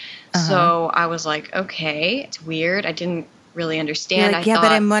 Uh-huh. So I was like, okay, it's weird. I didn't really understand. Like,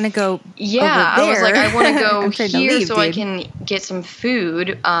 but I want to go over there. I was like, I want to go here so I can get some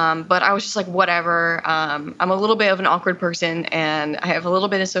food. But I was just like, whatever. I'm a little bit of an awkward person, and I have a little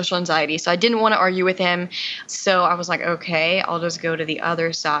bit of social anxiety, so I didn't want to argue with him. So I was like, okay, I'll just go to the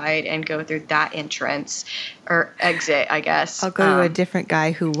other side and go through that entrance or exit, I guess. I'll go to a different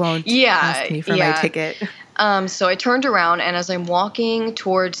guy who won't ask me for my ticket. So I turned around, and as I'm walking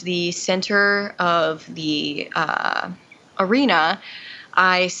towards the center of the arena,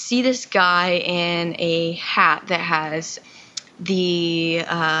 I see this guy in a hat that has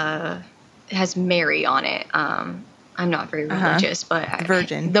has Mary on it. I'm not very religious, but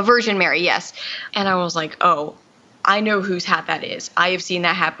the Virgin Mary, yes. And I was like, oh, I know whose hat that is. I have seen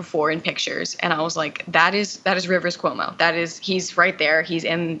that hat before in pictures. And I was like, that is Rivers Cuomo. He's right there. He's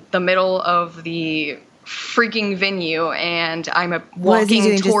in the middle of the freaking venue, and I'm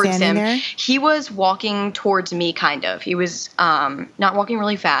walking towards him. There? He was walking towards me, kind of. He was not walking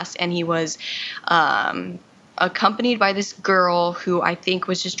really fast, and he was accompanied by this girl who I think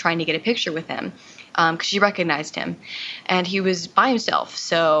was just trying to get a picture with him because she recognized him, and he was by himself.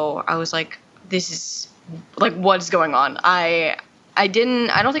 So I was like, this is like, what's going on? I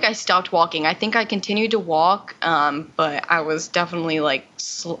don't think I stopped walking. I think I continued to walk, but I was definitely like,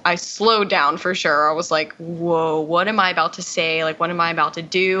 I slowed down for sure. I was like, whoa, what am I about to say? Like, what am I about to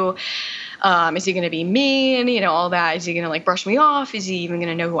do? Is he going to be mean? You know, all that. Is he going to like brush me off? Is he even going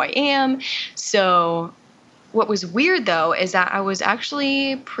to know who I am? So what was weird though is that I was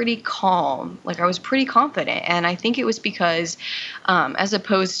actually pretty calm. Like, I was pretty confident. And I think it was because, as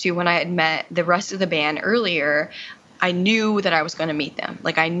opposed to when I had met the rest of the band earlier, I knew that I was going to meet them.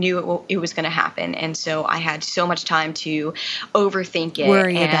 Like, I knew it was going to happen. And so I had so much time to overthink it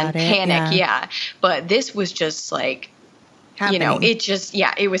and panic. Yeah. But this was just like, happening. You know,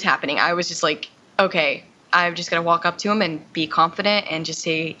 it was happening. I was just like, okay, I'm just going to walk up to him and be confident and just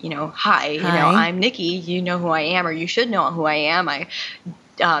say, you know, hi, you know, I'm Nikki. You know who I am, or you should know who I am. I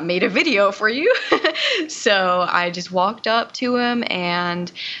made a video for you. So I just walked up to him,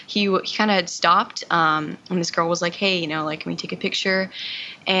 and he kind of had stopped. And this girl was like, hey, you know, like, can we take a picture?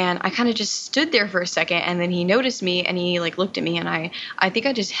 And I kind of just stood there for a second, and then he noticed me, and he like looked at me, and I think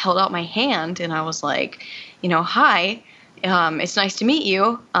I just held out my hand, and I was like, you know, hi, it's nice to meet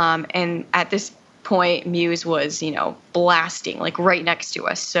you. And at this point, Muse was, you know, blasting like right next to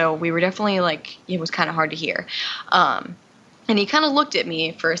us. So we were definitely like, it was kind of hard to hear. And he kind of looked at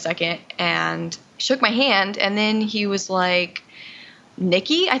me for a second and shook my hand. And then he was like,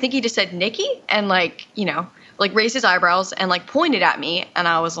 Nikki? I think he just said Nikki. And like, you know, like raised his eyebrows and like pointed at me, and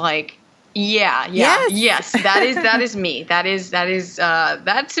I was like, yes, that is me.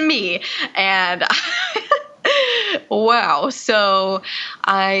 That's me. And wow. So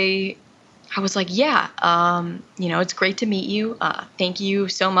I was like, it's great to meet you. Thank you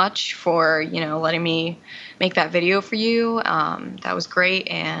so much for, letting me make that video for you. That was great.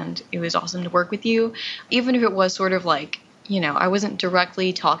 And it was awesome to work with you. Even if it was sort of like, I wasn't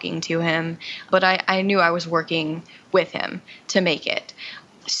directly talking to him, but I knew I was working with him to make it.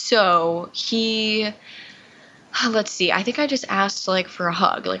 So let's see, I think I just asked like for a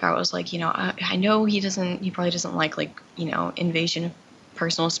hug. Like I was like, I know he probably doesn't like, invasion of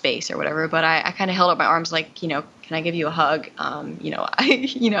personal space or whatever, but I kind of held up my arms like, can I give you a hug? I'll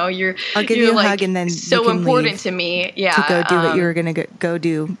give you a hug and then so you can important leave to me. Yeah. To go do what you were going to go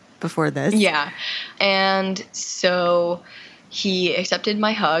do before this. Yeah. And so he accepted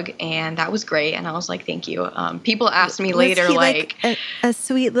my hug, and that was great. And I was like, thank you. People asked me later, like a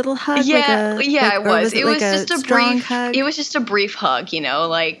sweet little hug. Yeah, it was. It was just a brief hug. It was just a brief hug,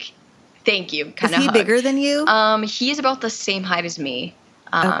 like thank you kind of. Is he hug. Bigger than you? He is about the same height as me.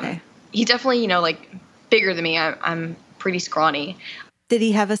 Okay. He's definitely, like bigger than me. I'm pretty scrawny. Did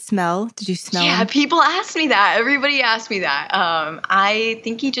he have a smell? Did you smell him? Yeah, people asked me that. Everybody asked me that. I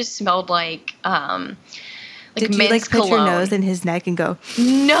think he just smelled like did you like put your nose in his neck and go?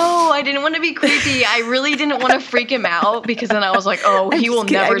 No, I didn't want to be creepy. I really didn't want to freak him out because then I was like, oh, he will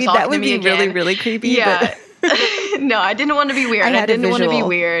never talk to me again. That would be really, really creepy. Yeah. No, I didn't want to be weird. I didn't want to be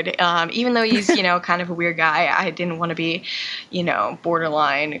weird. Even though he's, kind of a weird guy, I didn't want to be,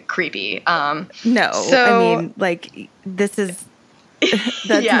 borderline creepy. No, I mean, like this is,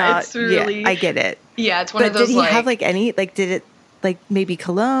 that's not, it's really, I get it. Yeah, it's one of those, did he have like any, like, did it, like maybe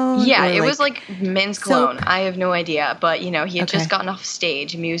cologne? Yeah, it was like men's cologne. Soap? I have no idea, but he had just gotten off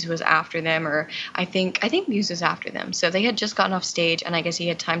stage. Muse was after them, or I think Muse was after them. So they had just gotten off stage, and I guess he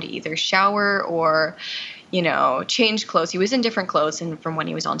had time to either shower or, change clothes. He was in different clothes from when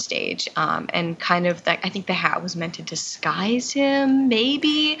he was on stage, and kind of I think the hat was meant to disguise him,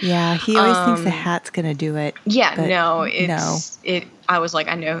 maybe. Yeah, he always thinks the hat's gonna do it. Yeah, no. I was like,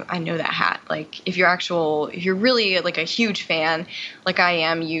 I know that hat. Like, if you're really like a huge fan, like I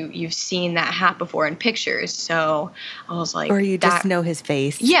am, you've seen that hat before in pictures. So I was like, or you just know his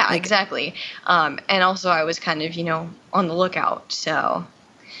face. Yeah, exactly. And also I was kind of, on the lookout. So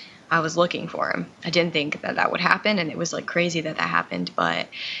I was looking for him. I didn't think that would happen, and it was like crazy that happened. But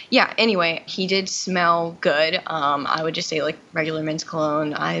yeah, anyway, he did smell good. I would just say like regular men's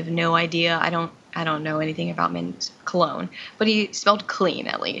cologne. I have no idea. I don't know anything about men's cologne, but he smelled clean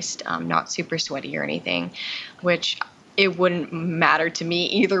at least, not super sweaty or anything, which it wouldn't matter to me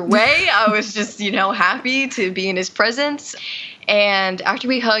either way. I was just, happy to be in his presence. And after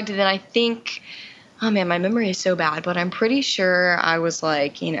we hugged, then I think, oh man, my memory is so bad, but I'm pretty sure I was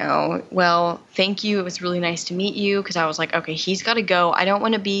like, well, thank you. It was really nice to meet you. Cause I was like, okay, he's got to go. I don't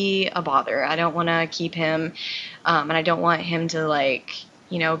want to be a bother. I don't want to keep him. And I don't want him to like,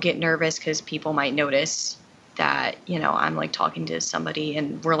 get nervous because people might notice that, I'm like talking to somebody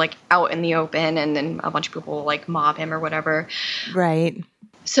and we're like out in the open and then a bunch of people will like mob him or whatever. Right.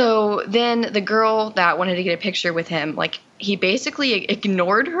 So then the girl that wanted to get a picture with him, like he basically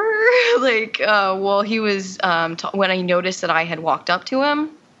ignored her. Like, well, he was, when I noticed that I had walked up to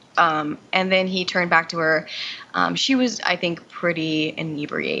him, and then he turned back to her. She was, I think, pretty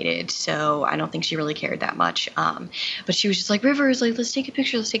inebriated, so I don't think she really cared that much. But she was just like, Rivers, like, let's take a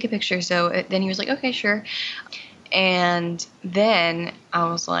picture. So then he was like, okay, sure. And then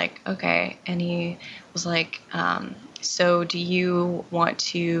I was like, okay. And he was like, so do you want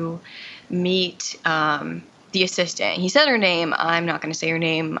to meet the assistant? He said her name. I'm not going to say her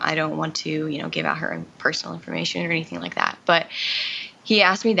name. I don't want to, give out her personal information or anything like that. But he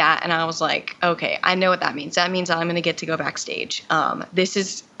asked me that, and I was like, okay, I know what that means. That means I'm going to get to go backstage. This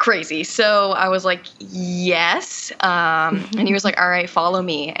is crazy. So I was like, yes. And he was like, all right, follow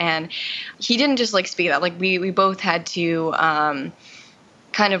me. And he didn't just like speak that. Like we both had to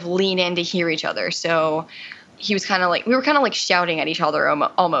kind of lean in to hear each other. So he was kind of like, we were kind of like shouting at each other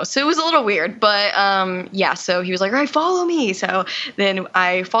almost. So it was a little weird, but yeah, so he was like, all right, follow me. So then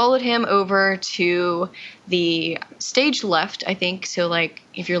I followed him over to the stage left, I think. So like,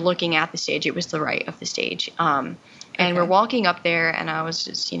 if you're looking at the stage, it was the right of the stage. And we're walking up there and I was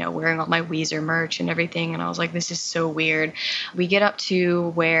just, wearing all my Weezer merch and everything. And I was like, this is so weird. We get up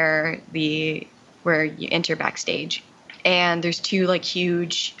to where you enter backstage. And there's two like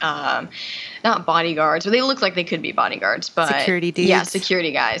huge, not bodyguards, but they look like they could be bodyguards, but security dudes. Yeah,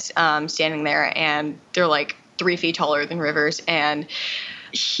 security guys standing there, and they're like 3 feet taller than Rivers. And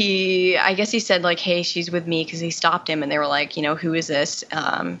I guess he said like, hey, she's with me, because he stopped him and they were like, who is this?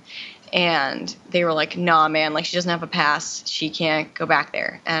 And they were like, nah, man, like she doesn't have a pass. She can't go back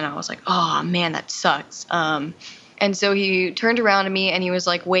there. And I was like, oh man, that sucks. And so he turned around to me and he was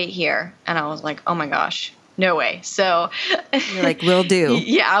like, wait here. And I was like, oh my gosh, no way. So you're like, will do.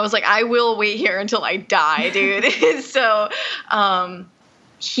 Yeah, I was like, I will wait here until I die, dude. So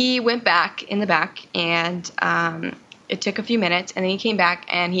he went back in the back, and it took a few minutes, and then he came back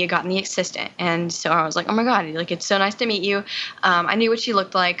and he had gotten the assistant. And so I was like, oh my God, like, it's so nice to meet you. I knew what she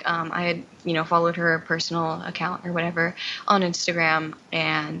looked like. I had, followed her personal account or whatever on Instagram,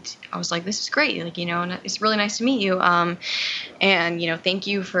 and I was like, this is great. Like, it's really nice to meet you. And, thank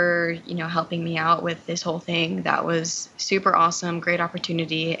you for, helping me out with this whole thing. That was super awesome. Great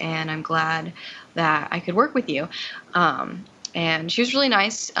opportunity. And I'm glad that I could work with you. And she was really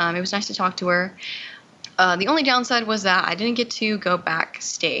nice. It was nice to talk to her. The only downside was that I didn't get to go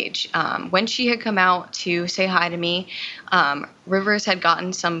backstage. When she had come out to say hi to me, Rivers had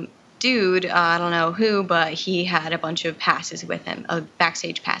gotten some dude, I don't know who, but he had a bunch of passes with him,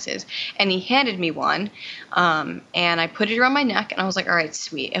 backstage passes, and he handed me one, and I put it around my neck, and I was like, all right,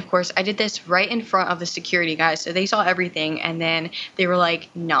 sweet. Of course, I did this right in front of the security guys, so they saw everything, and then they were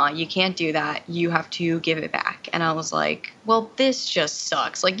like, nah, you can't do that. You have to give it back. And I was like, well, this just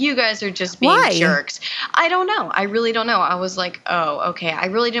sucks. Like, you guys are just being jerks. I don't know. I really don't know. I was like, oh, okay. I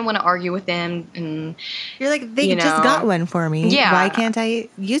really didn't want to argue with them. And you're like, they just got one for me. Yeah. Why can't I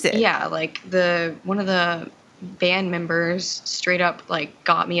use it? Yeah, like one of the band members straight up like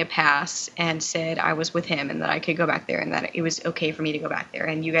got me a pass and said I was with him and that I could go back there and that it was okay for me to go back there,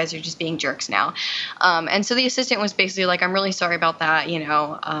 and you guys are just being jerks now. And so the assistant was basically like, I'm really sorry about that,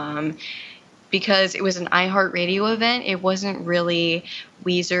 because it was an iHeartRadio event. It wasn't really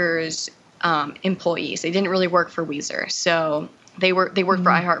Weezer's employees. They didn't really work for Weezer. So they worked for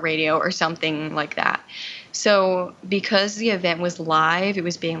iHeartRadio or something like that. So because the event was live, it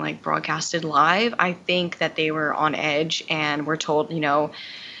was being like broadcasted live, I think that they were on edge and were told,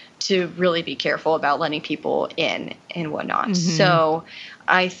 to really be careful about letting people in and whatnot. Mm-hmm. So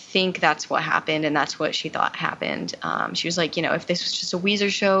I think that's what happened, and that's what she thought happened. She was like, if this was just a Weezer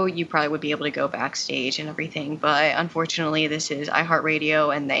show, you probably would be able to go backstage and everything. But unfortunately, this is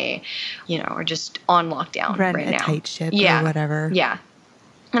iHeartRadio, and they, are just on lockdown right now. Tight ship or whatever. Yeah.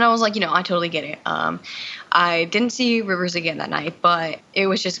 And I was like, I totally get it. I didn't see Rivers again that night, but it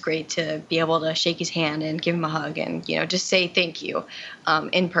was just great to be able to shake his hand and give him a hug and, just say thank you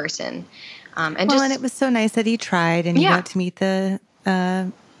in person. And it was so nice that he tried, and you got to meet the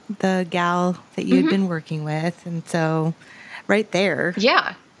gal that you had been working with. And so right there.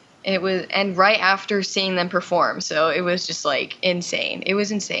 Yeah. It was, and right after seeing them perform. So it was just like insane. It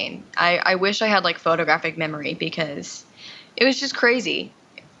was insane. I wish I had like photographic memory, because it was just crazy.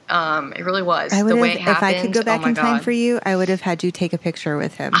 It really was. The way it happened. If I could go back in time for you, I would have had you take a picture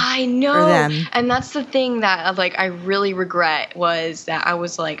with him. I know. Or them. And that's the thing that I really regret, was that I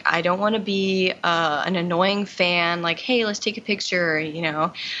was like, I don't want to be an annoying fan. Like, hey, let's take a picture,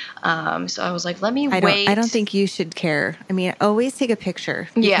 So I was like, let me wait. I don't think you should care. I mean, always take a picture.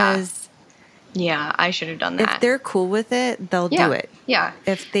 Because yeah, I should have done that. If they're cool with it, they'll do it. Yeah.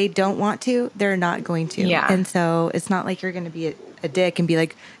 If they don't want to, they're not going to. Yeah. And so it's not like you're going to be a dick and be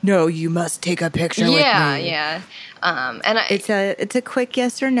like, no, you must take a picture with me. Yeah. And it's a quick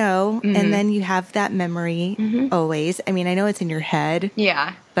yes or no, and then you have that memory always. I mean, I know it's in your head.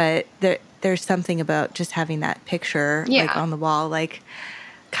 Yeah. But there's something about just having that picture like on the wall, like,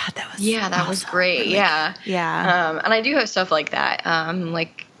 God, that was that was great. Like, yeah. And I do have stuff like that.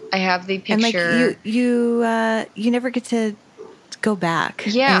 Like, I have the picture. And like you never get to go back.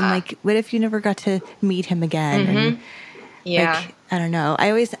 Yeah. And like, what if you never got to meet him again? And, like, I don't know. I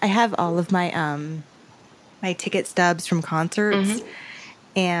have all of my my ticket stubs from concerts,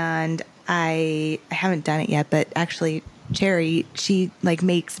 and I haven't done it yet. But actually, Cherry, she like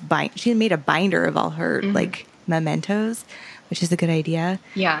she made a binder of all her like mementos, which is a good idea.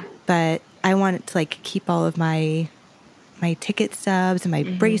 Yeah. But I wanted to like keep all of my ticket stubs and my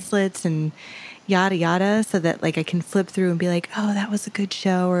bracelets and yada yada, so that like I can flip through and be like, oh, that was a good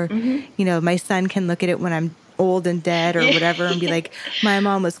show, or my son can look at it when I'm old and dead or whatever and be like, my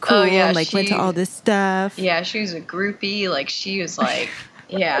mom was cool and like went to all this stuff. Yeah, she was a groupie. Like, she was like,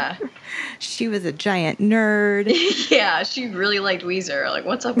 she was a giant nerd. Yeah, she really liked Weezer. Like,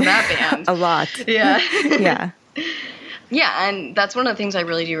 what's up with that band? A lot. Yeah. Yeah. Yeah, and that's one of the things I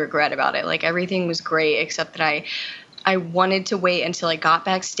really do regret about it. Like, everything was great except that I wanted to wait until I got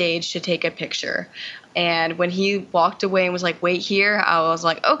backstage to take a picture. And when he walked away and was like, wait here, I was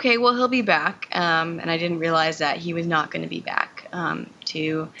like, okay, well, he'll be back. And I didn't realize that he was not going to be back.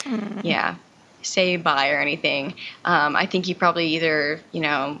 to, say bye or anything. I think he probably either,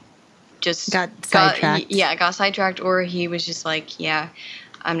 just got sidetracked. Got sidetracked, or he was just like, yeah,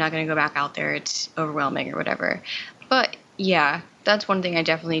 I'm not going to go back out there. It's overwhelming or whatever. But yeah, that's one thing I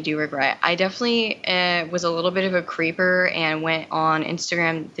definitely do regret. I definitely was a little bit of a creeper and went on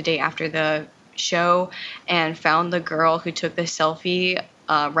Instagram the day after the show and found the girl who took the selfie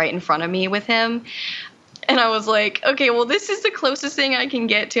right in front of me with him. And I was like, okay, well, this is the closest thing I can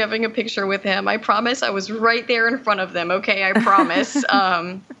get to having a picture with him. I promise I was right there in front of them. Okay, I promise.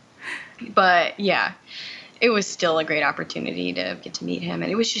 But yeah, it was still a great opportunity to get to meet him.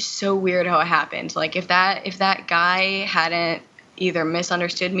 And it was just so weird how it happened. Like if that guy hadn't either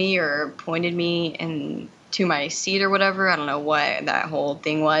misunderstood me or pointed me to my seat or whatever, I don't know what that whole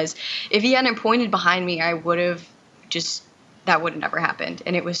thing was. If he hadn't pointed behind me, that would have never happened.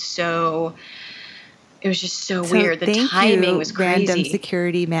 And it was just so weird. The timing was crazy. Random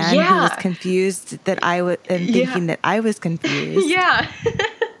security man who was confused that I was, and thinking that I was confused. Yeah.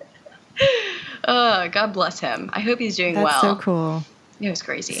 God bless him. I hope he's doing well. That's so cool. It was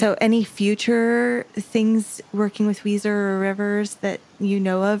crazy. So any future things working with Weezer or Rivers that you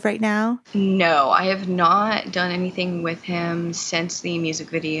know of right now? No, I have not done anything with him since the music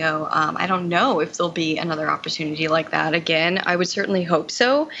video. I don't know if there'll be another opportunity like that again. I would certainly hope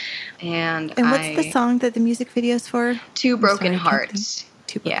so. And what's the song that the music video is for? Two Broken Hearts. Hearts.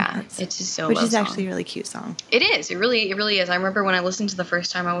 It's a solo which is song. Actually a really cute song. It is. It really is. I remember when I listened to the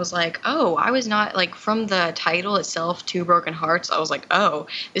first time, I was like, oh, I was not like from the title itself, Two Broken Hearts. I was like, oh,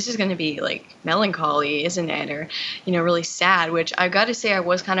 this is going to be like melancholy, isn't it? Or, really sad, which I've got to say I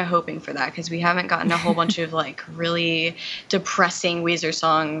was kind of hoping for that because we haven't gotten a whole bunch of like really depressing Weezer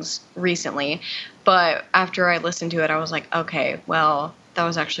songs recently. But after I listened to it, I was like, okay, well, that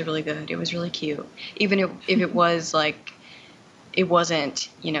was actually really good. It was really cute. Even if it was like, it wasn't,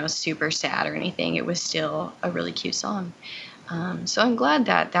 super sad or anything. It was still a really cute song. So I'm glad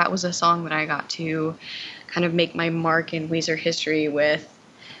that was a song that I got to kind of make my mark in Weezer history with.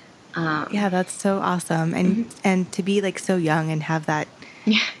 Yeah, that's so awesome. And to be like so young and have that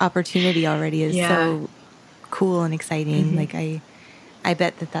opportunity already is so cool and exciting. Like I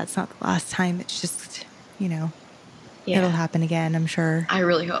bet that's not the last time. It's just, it'll happen again, I'm sure. I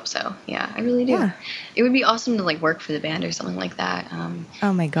really hope so. Yeah, I really do. Yeah. It would be awesome to like work for the band or something like that.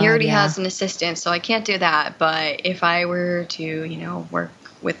 Oh my God. He already has an assistant, so I can't do that. But if I were to, work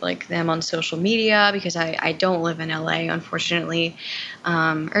with like them on social media, because I don't live in LA, unfortunately,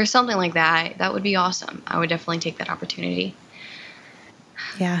 or something like that, that would be awesome. I would definitely take that opportunity.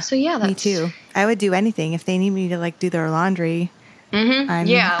 Yeah. So yeah, me too. I would do anything if they need me to like do their laundry. Mm-hmm.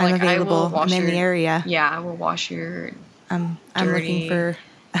 I'm available. I'm in the area. Yeah, I will wash your. I'm looking for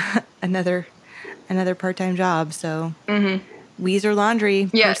another part-time job. So Weezer laundry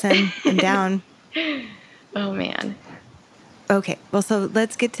person, I'm down. Oh man. Okay, well, so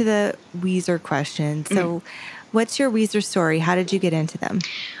let's get to the Weezer question. So, what's your Weezer story? How did you get into them?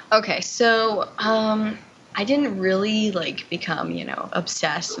 Okay, so I didn't really like become,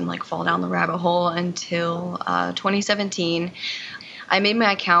 obsessed and like fall down the rabbit hole until 2017. I made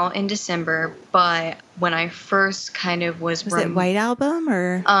my account in December, but when I first kind of was it White Album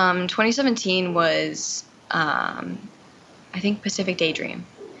or 2017 was I think Pacific Daydream.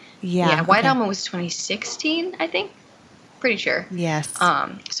 Yeah, White Album was 2016, I think. Pretty sure. Yes.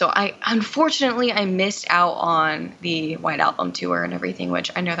 So I unfortunately missed out on the White Album tour and everything,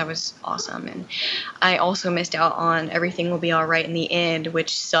 which I know that was awesome. And I also missed out on Everything Will Be All Right in the End,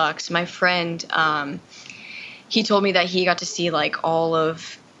 which sucks. My friend, he told me that he got to see like all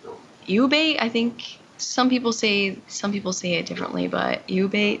of U-Bait. I think some people say it differently, but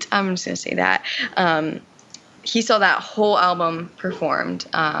U-Bait, I'm just gonna say that. He saw that whole album performed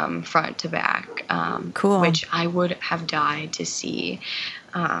front to back, cool. Which I would have died to see.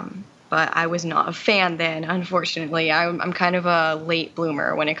 But I was not a fan then, unfortunately. I'm kind of a late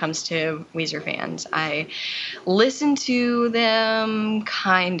bloomer when it comes to Weezer fans. I listened to them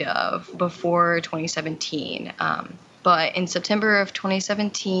kind of before 2017. But in September of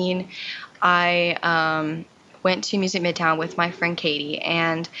 2017, I went to Music Midtown with my friend Katie,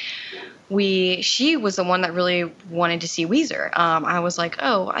 and she was the one that really wanted to see Weezer. I was like,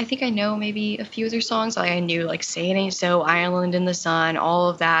 oh, I think I know maybe a few of their songs. Like, I knew like Say It Ain't So, Island in the Sun, all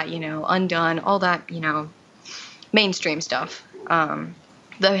of that, Undone, all that, mainstream stuff.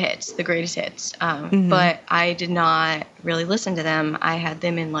 The hits, the greatest hits. But I did not really listen to them. I had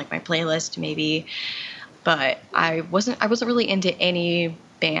them in like my playlist maybe, but I wasn't really into any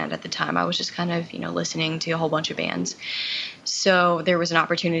band at the time. I was just kind of, listening to a whole bunch of bands. So there was an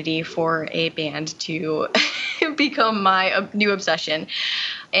opportunity for a band to become my new obsession.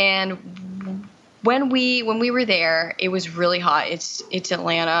 And when we were there, it was really hot. It's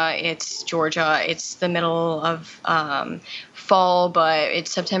Atlanta, it's Georgia, it's the middle of fall, but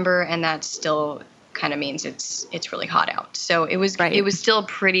it's September, and that still kind of means it's really hot out. So it was still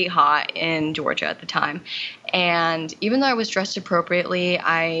pretty hot in Georgia at the time. And even though I was dressed appropriately,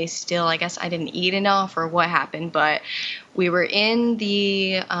 I guess I didn't eat enough or what happened, but we were in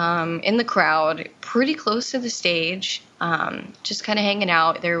the crowd, pretty close to the stage, just kind of hanging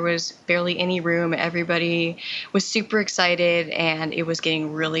out. There was barely any room. Everybody was super excited, and it was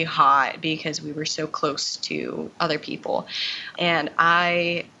getting really hot because we were so close to other people. And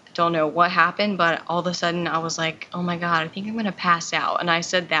I don't know what happened, but all of a sudden I was like, oh my God, I think I'm going to pass out. And I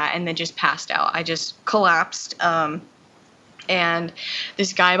said that and then just passed out. I just collapsed. And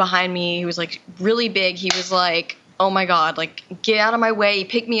this guy behind me, he was like really big. He was like, oh my God, like, get out of my way. He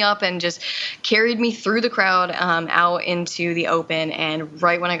picked me up and just carried me through the crowd out into the open. And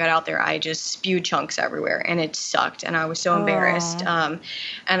right when I got out there, I just spewed chunks everywhere, and it sucked. And I was so embarrassed. And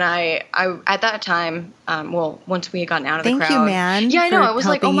I at that time, once we had gotten out of the crowd. Thank you, man. Yeah, I know. I was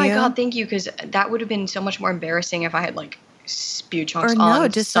like, oh my you. God, thank you. Because that would have been so much more embarrassing if I had like spewed chunks or on no,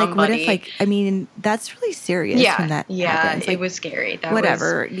 just somebody. like, what if that's really serious when that happens. It was scary.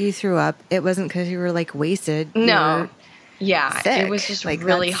 Whatever. You threw up. It wasn't because you were like wasted. No. Sick. It was just like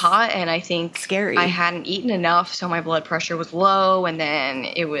really hot, and I think scary. I hadn't eaten enough, so my blood pressure was low, and then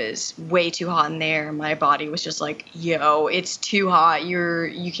it was way too hot in there. My body was just like, yo, it's too hot.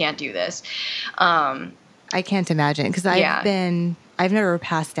 You can't do this. I can't imagine, because I've never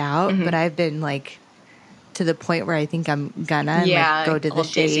passed out, but I've been like to the point where I think I'm gonna like go to the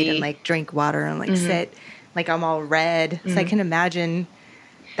shade dizzy. And like drink water and like sit, like I'm all red. So I can imagine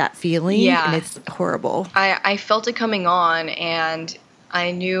that feeling, and it's horrible. I felt it coming on, and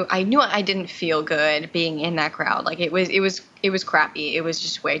I knew I didn't feel good being in that crowd. Like it was crappy. It was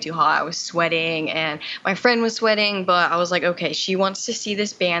just way too hot. I was sweating, and my friend was sweating, but I was like, okay, she wants to see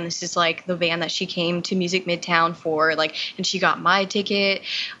this band. This is like the band that she came to Music Midtown for, like, and she got my ticket,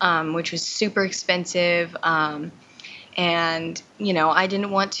 which was super expensive. And, I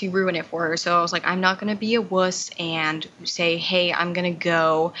didn't want to ruin it for her. So I was like, I'm not going to be a wuss and say, hey, I'm going to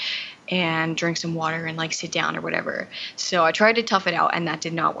go and drink some water and like sit down or whatever. So I tried to tough it out, and that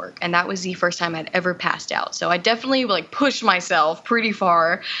did not work. And that was the first time I'd ever passed out. So I definitely like pushed myself pretty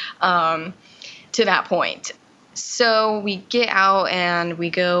far to that point. So we get out and we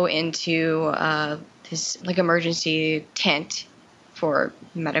go into this like emergency tent for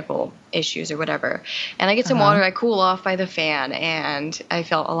medical issues or whatever. And I get some water, I cool off by the fan, and I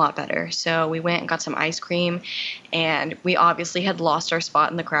felt a lot better. So we went and got some ice cream, and we obviously had lost our spot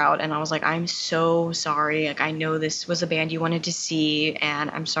in the crowd. And I was like, I'm so sorry. Like, I know this was a band you wanted to see,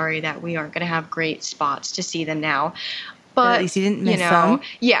 and I'm sorry that we aren't going to have great spots to see them now. But at least you didn't miss them.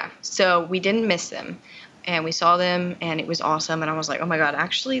 Yeah. So we didn't miss them. And we saw them, and it was awesome. And I was like, oh my God,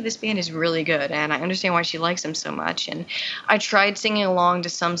 actually, this band is really good. And I understand why she likes them so much. And I tried singing along to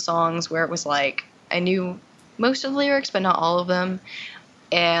some songs where it was like, I knew most of the lyrics, but not all of them.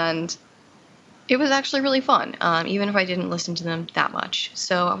 And it was actually really fun, even if I didn't listen to them that much.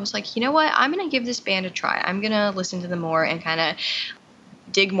 So I was like, you know what? I'm going to give this band a try. I'm going to listen to them more and kind of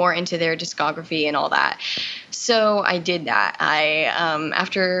dig more into their discography and all that. So I did that.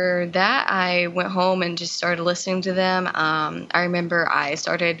 After that, I went home and just started listening to them. I remember I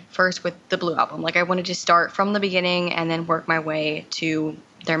started first with the Blue Album. Like, I wanted to start from the beginning and then work my way to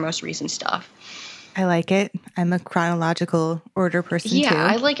their most recent stuff. I like it. I'm a chronological order person too. Yeah,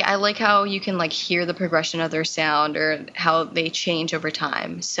 I like how you can like hear the progression of their sound or how they change over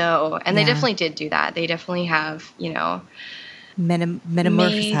time. So, and they definitely did do that. They definitely have,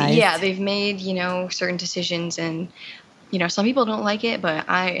 metamorphosized. They've made, certain decisions, and, some people don't like it, but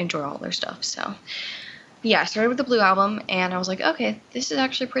I enjoy all their stuff. So, I started with the Blue Album, and I was like, okay, this is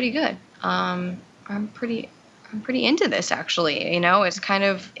actually pretty good. I'm pretty into this, actually. It's kind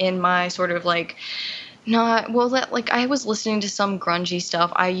of in my sort of like, I was listening to some grungy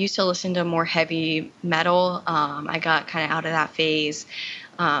stuff. I used to listen to more heavy metal. I got kind of out of that phase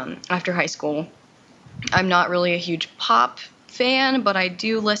after high school. I'm not really a huge pop fan, but I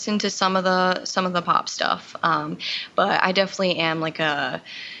do listen to some of the pop stuff. But I definitely am like a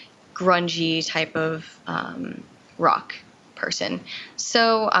grungy type of rock person.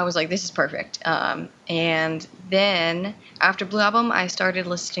 So I was like, this is perfect. And then after Blue Album, I started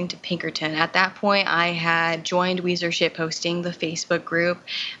listening to Pinkerton. At that point, I had joined Weezer Shitposting, the Facebook group,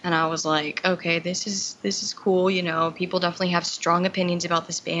 and I was like, okay, this is cool. You know, people definitely have strong opinions about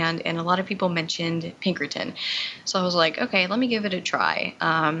this band, and a lot of people mentioned Pinkerton. So I was like, okay, let me give it a try.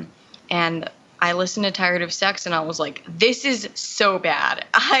 And I listened to Tired of Sex, and I was like, this is so bad.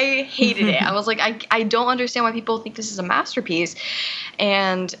 I hated it. I was like, I don't understand why people think this is a masterpiece.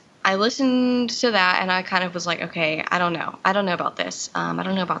 And I listened to that, and I kind of was like, okay, I don't know about this. I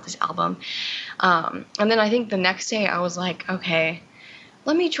don't know about this album. And then I think the next day I was like, okay,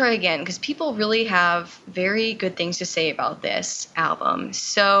 let me try again, because people really have very good things to say about this album.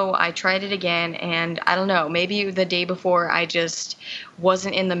 So I tried it again, and I don't know, maybe the day before I just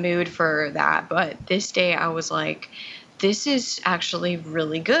wasn't in the mood for that, but this day I was like, this is actually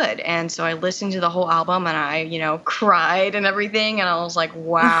really good. And so I listened to the whole album, and I, you know, cried and everything, and I was like,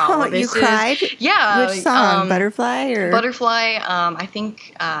 wow. You cried? Yeah. Which song? Butterfly? Or Butterfly. I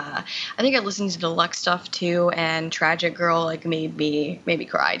think I listened to Deluxe stuff too, and Tragic Girl like made me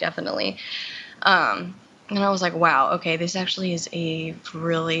cry, definitely. And I was like, wow, okay, this actually is a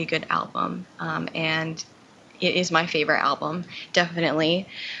really good album. And it is my favorite album, definitely.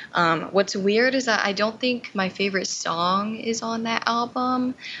 What's weird is that I don't think my favorite song is on that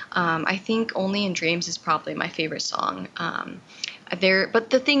album. I think Only in Dreams is probably my favorite song. But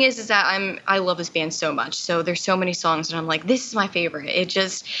the thing is that I love this band so much, so there's so many songs, and I'm like, this is my favorite.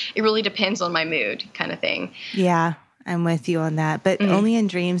 It really depends on my mood, kind of thing. Yeah, I'm with you on that. But Only in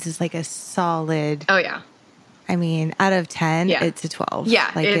Dreams is like a solid. Oh yeah. I mean, out of 10, Yeah. it's a 12. Yeah,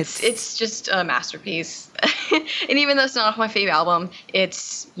 like it's just a masterpiece. And even though it's not my favorite album,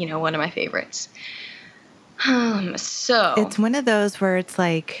 it's, you know, one of my favorites. So it's one of those where it's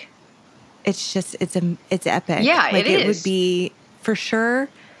like, it's epic. Yeah, like it is. It would be for sure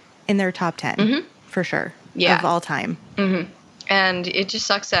in their top 10, for sure, of all time. Mm-hmm. And it just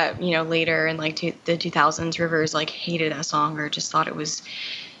sucks that, you know, later in like the 2000s, Rivers like hated that song or just thought it was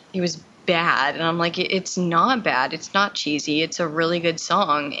bad. And I'm like, it's not bad. It's not cheesy. It's a really good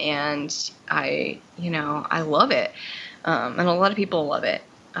song, and I love it. And a lot of people love it.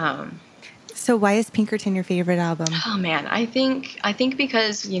 So why is Pinkerton your favorite album? Oh man, I think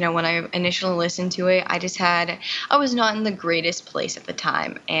because, you know, when I initially listened to it, I was not in the greatest place at the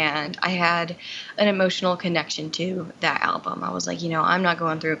time, and I had an emotional connection to that album. I was like, you know, I'm not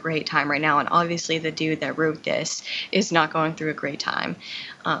going through a great time right now, and obviously the dude that wrote this is not going through a great time.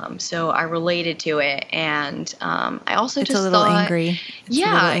 So I related to it, and I also it's just a little thought, angry.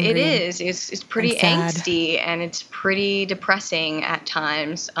 Yeah, it is. It's pretty and sad. angsty, and it's pretty depressing at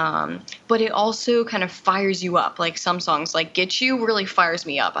times. But it also kind of fires you up. Like some songs, like Get You really fires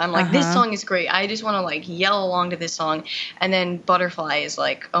me up. I'm like, this song is great. I just want to like yell along to this song. And then Butterfly is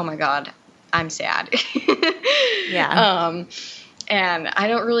like, oh my God, I'm sad. Yeah. And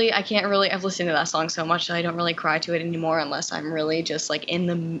I've listened to that song so much that I don't really cry to it anymore unless I'm really just like in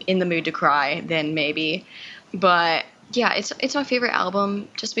the mood to cry, then maybe. But yeah, it's my favorite album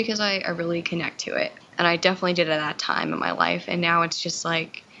just because I really connect to it. And I definitely did at that time in my life. And now it's just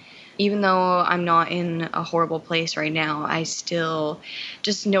like, even though I'm not in a horrible place right now, I still,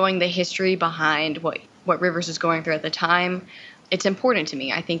 just knowing the history behind what Rivers was going through at the time, it's important to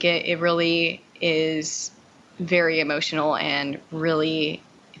me. I think it really is very emotional and really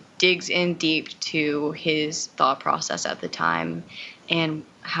digs in deep to his thought process at the time and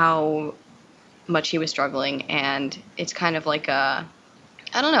how much he was struggling. And it's kind of like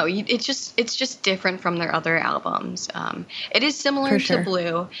I don't know. It's just different from their other albums. It is similar to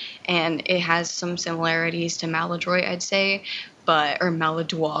Blue, and it has some similarities to Maladroit, I'd say, or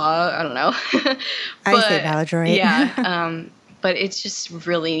Maladroit. I don't know. I say Maladroit. Yeah, but it's just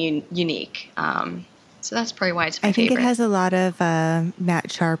really unique. So that's probably why it's my favorite. I think it has a lot of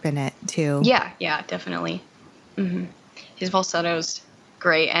Matt Sharp in it too. Yeah, definitely. Mm-hmm. His falsetto's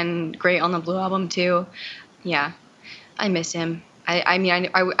great, and great on the Blue album too. Yeah, I miss him. I mean,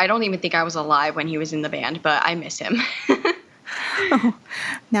 I don't even think I was alive when he was in the band, but I miss him. Oh,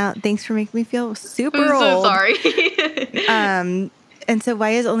 now, thanks for making me feel super I'm old. so sorry. And so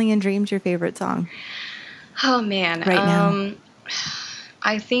why is Only in Dreams your favorite song? Oh, man. Right now.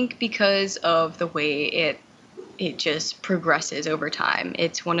 I think because of the way it just progresses over time.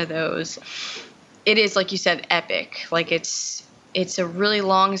 It's one of those, it is, like you said, epic. Like, it's a really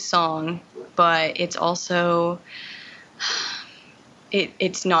long song, but it's also...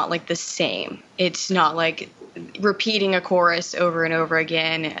 It's not like the same. It's not like repeating a chorus over and over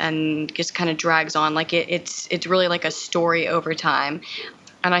again and just kind of drags on. Like it's really like a story over time.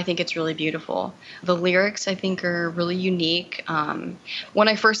 and I think it's really beautiful. The lyrics, I think, are really unique. When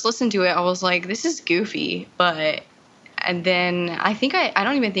I first listened to it, I was like, this is goofy, and then I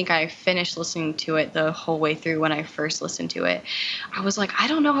don't even think I finished listening to it the whole way through when I first listened to it. I was like, I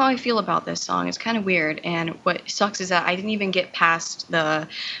don't know how I feel about this song. It's kind of weird. And what sucks is that I didn't even get past the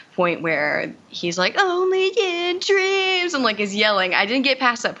point where he's like, only in dreams, and like is yelling. I didn't get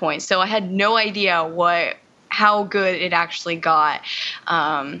past that point. So I had no idea how good it actually got.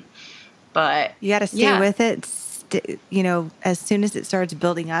 But you got to stay with it. As soon as it starts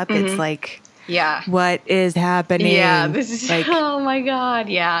building up, it's like, yeah, what is happening? Yeah, this is like, oh my God,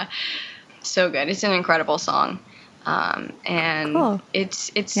 yeah, so good. It's an incredible song, and cool.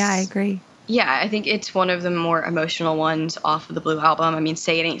 It's yeah, I agree. Yeah, I think it's one of the more emotional ones off of the Blue album. I mean,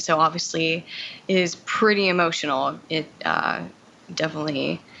 Say It Ain't So obviously is pretty emotional. It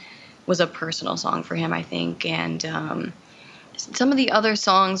definitely was a personal song for him, I think, and some of the other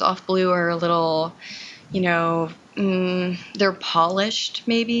songs off Blue are a little, they're polished,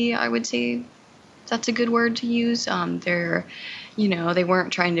 maybe, I would say that's a good word to use. They're, they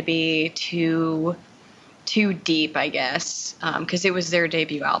weren't trying to be too deep, I guess, because it was their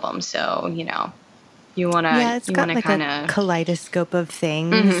debut album. So, you want to, yeah, it's got like a kaleidoscope of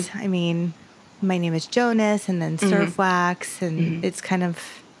things. Mm-hmm. I mean, My Name is Jonas, and then Surf Wax, and it's kind of.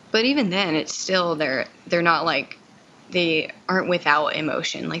 But even then, it's still they're not like, they aren't without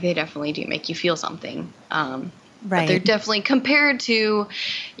emotion. Like, they definitely do make you feel something. Right. But they're definitely, compared to,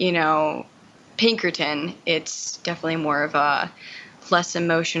 Pinkerton, it's definitely more of a less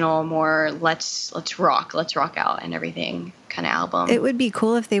emotional, more let's rock out and everything kind of album. It would be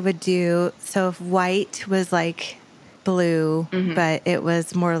cool if they would do, so if White was like Blue, but it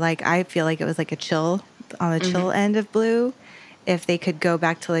was more like, I feel like it was like a chill, on the chill end of Blue, if they could go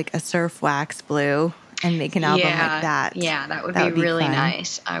back to like a Surf Wax Blue and make an album like that. Yeah, that would be really fun.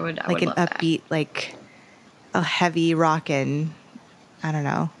 Nice. I would like love an upbeat, that. Like a heavy rockin', I don't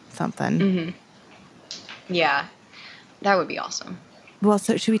know, something. Yeah, that would be awesome. Well,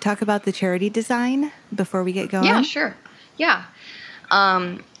 so should we talk about the charity design before we get going? Yeah, sure. Yeah.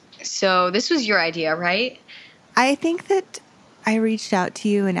 So this was your idea, right? I think that I reached out to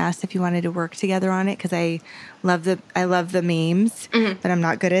you and asked if you wanted to work together on it because I love the memes, but I'm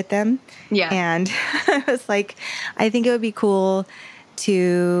not good at them. Yeah. And I was like, I think it would be cool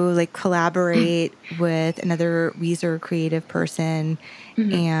to like collaborate with another Weezer creative person,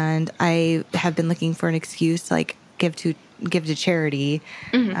 and I have been looking for an excuse to like give to charity.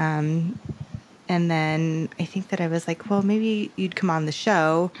 And then I think that I was like, well, maybe you'd come on the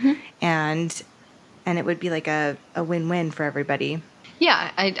show, and it would be like a win-win for everybody.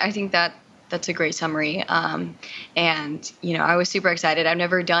 Yeah, I think that's a great summary. And, I was super excited. I've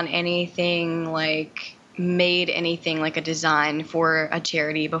never done anything made anything like a design for a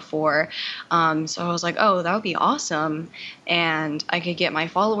charity before. So I was like, oh, that would be awesome. And I could get my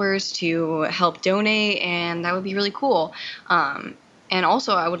followers to help donate, and that would be really cool. And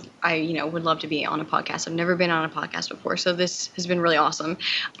also I would love to be on a podcast. I've never been on a podcast before, so this has been really awesome.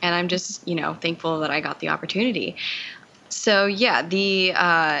 And I'm just, thankful that I got the opportunity. So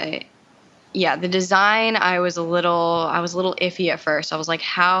the design, I was a little iffy at first. I was like,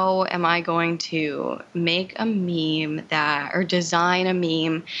 how am I going to make a meme or design a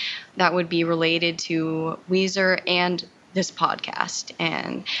meme that would be related to Weezer and this podcast?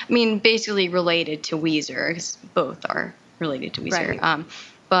 And I mean, basically related to Weezer, because both are related to Weezer. Right.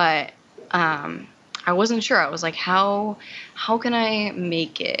 But I wasn't sure. I was like, how can I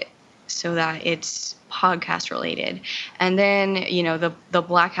make it so that it's podcast related? And then, the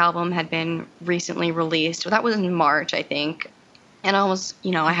Black Album had been recently released. Well, that was in March, I think. And I was,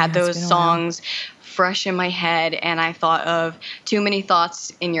 I had those songs fresh in my head, and I thought of Too Many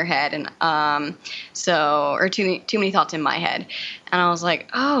Thoughts in Your Head, and or too many thoughts in my head. And I was like,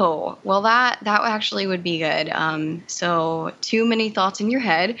 oh, well, that actually would be good. So Too Many Thoughts in Your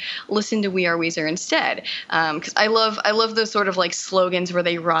Head, listen to We Are Weezer instead. Because I love those sort of like slogans where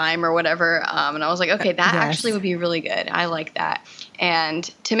they rhyme or whatever. And I was like, okay, that actually would be really good. I like that. And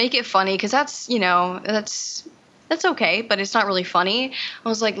to make it funny, because that's okay, but it's not really funny. I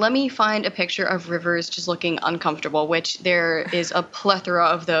was like, let me find a picture of Rivers just looking uncomfortable, which there is a plethora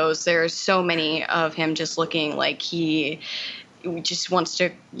of those. There's so many of him just looking like he just wants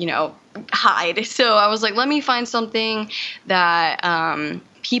to, hide. So I was like, let me find something that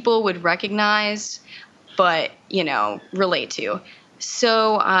people would recognize, but, relate to.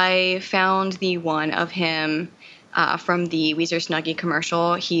 So I found the one of him from the Weezer Snuggie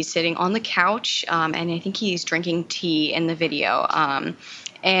commercial. He's sitting on the couch, and I think he's drinking tea in the video.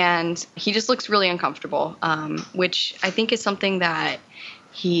 And he just looks really uncomfortable, which I think is something that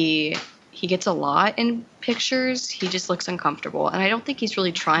he gets a lot in pictures. He just looks uncomfortable. And I don't think he's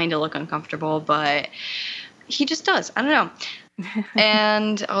really trying to look uncomfortable, but he just does. I don't know.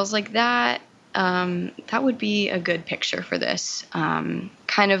 And I was like, that would be a good picture for this.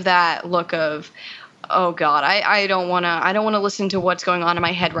 Kind of that look of, oh God, I don't want to listen to what's going on in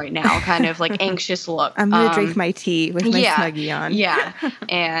my head right now. Kind of like anxious look. I'm going to drink my tea with my Snuggie on. Yeah.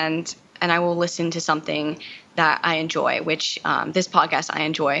 And I will listen to something that I enjoy, which this podcast I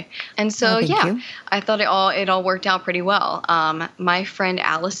enjoy. And so, you. I thought it all worked out pretty well. My friend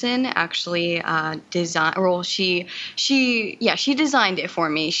Allison actually designed, well, she designed it for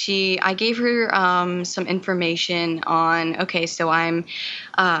me. I gave her some information on, okay, so I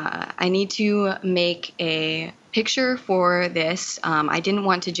need to make a picture for this. I didn't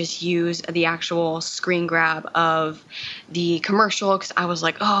want to just use the actual screen grab of the commercial because I was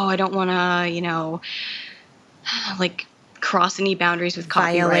like, oh, I don't want to, like cross any boundaries with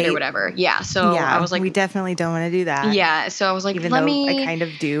copyright or whatever. Yeah. So I was like, we definitely don't want to do that. Yeah. So I was like, even though I kind of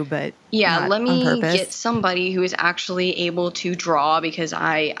do, but let me on purpose. get somebody who is actually able to draw because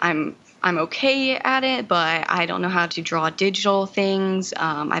I'm okay at it, but I don't know how to draw digital things.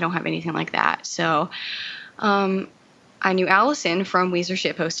 I don't have anything like that. So, I knew Allison from Weezer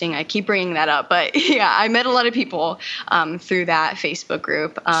Shitposting. I keep bringing that up, but yeah, I met a lot of people through that Facebook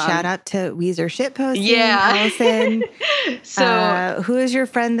group. Shout out to Weezer Shitposting, Allison. So, who is your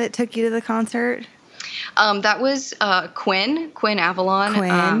friend that took you to the concert? That was Quinn Avalon.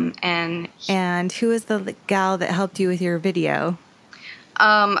 Quinn. And who is the gal that helped you with your video?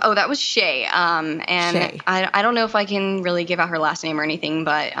 That was Shay. Shay. I don't know if I can really give out her last name or anything,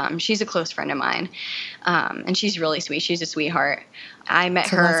 but she's a close friend of mine. And she's really sweet. She's a sweetheart. I met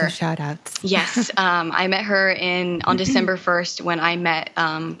her. Lots of shout outs. Yes. I met her on December 1st when I met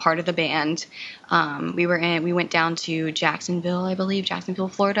part of the band. We went down to Jacksonville,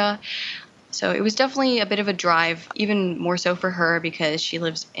 Florida. So it was definitely a bit of a drive, even more so for her because she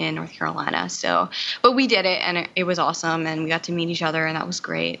lives in North Carolina. So, but we did it and it was awesome and we got to meet each other and that was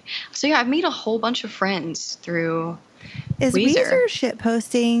great. So yeah, I've made a whole bunch of friends through Is Weezer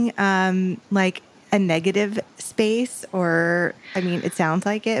shitposting like a negative space, or I mean, it sounds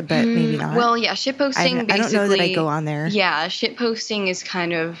like it, but maybe not. Well, yeah, shitposting. I don't know that I go on there. Yeah, shitposting is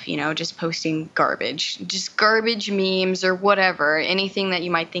kind of just posting garbage, just garbage memes or whatever, anything that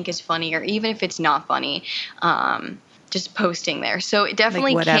you might think is funny, or even if it's not funny. Just posting there. So it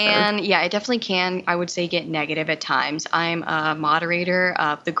definitely can. Yeah, it definitely can, I would say, get negative at times. I'm a moderator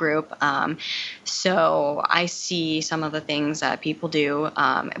of the group. So I see some of the things that people do.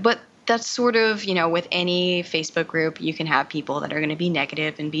 But that's sort of, with any Facebook group, you can have people that are going to be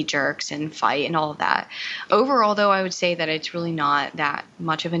negative and be jerks and fight and all of that. Overall, though, I would say that it's really not that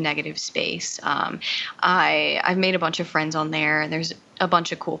much of a negative space. I've made a bunch of friends on there. There's a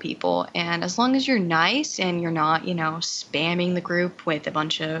bunch of cool people. And as long as you're nice and you're not, spamming the group with a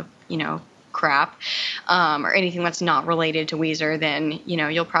bunch of, crap or anything that's not related to Weezer, then,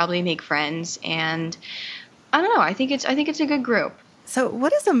 you'll probably make friends. And I don't know. I think it's a good group. So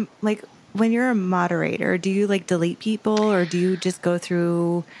what is when you're a moderator, do you delete people, or do you just go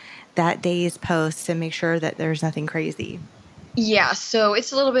through that day's posts and make sure that there's nothing crazy? Yeah, so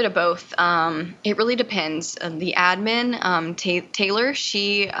it's a little bit of both. It really depends. The admin, Taylor,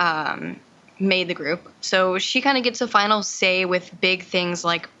 she made the group. So she kind of gets a final say with big things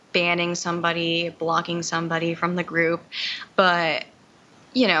like banning somebody, blocking somebody from the group. But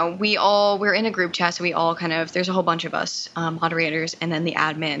we're in a group chat, so we all there's a whole bunch of us, moderators, and then the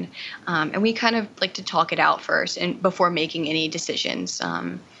admin. And we kind of like to talk it out first and before making any decisions,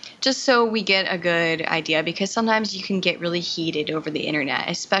 just so we get a good idea, because sometimes you can get really heated over the internet,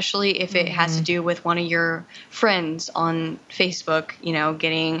 especially if it has to do with one of your friends on Facebook,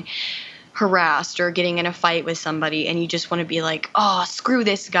 getting harassed or getting in a fight with somebody, and you just want to be like, oh, screw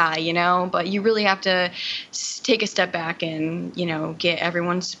this guy, but you really have to take a step back and get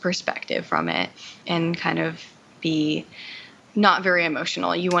everyone's perspective from it and kind of be not very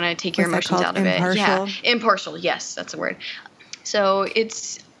emotional. You want to take your emotions out of it. Yeah, impartial. Yes, that's the word. So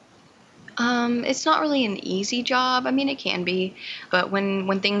it's not really an easy job. I mean, it can be, but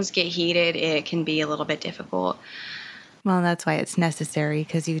when things get heated, it can be a little bit difficult. Well, that's why it's necessary,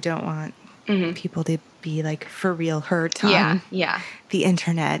 because you don't want people to be for real hurt on the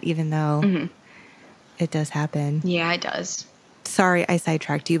internet, even though it does happen. Yeah, it does. Sorry, I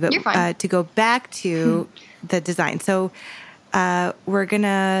sidetracked you, but you're fine. To go back to the design. So we're going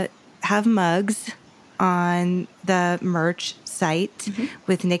to have mugs on the merch site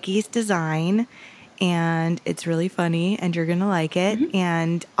with Nikki's design, and it's really funny, and you're going to like it.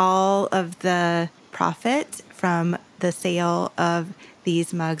 And all of the profit from the sale of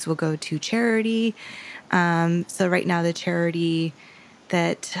these mugs will go to charity. So right now the charity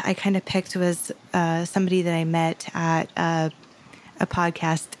that I kind of picked was somebody that I met at a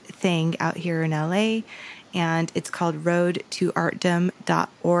podcast thing out here in LA, and it's called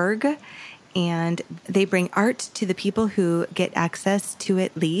roadtoartdom.org. And they bring art to the people who get access to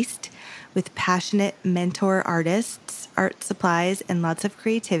it least, with passionate mentor artists, art supplies, and lots of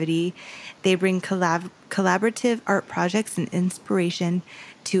creativity. They bring collaborative art projects and inspiration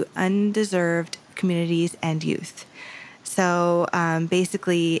to undeserved communities and youth. So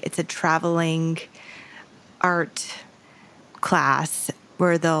basically, it's a traveling art class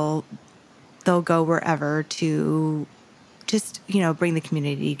where they'll go wherever to just, bring the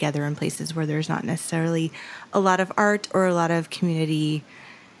community together in places where there's not necessarily a lot of art or a lot of community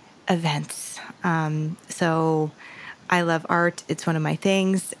events. So I love art. It's one of my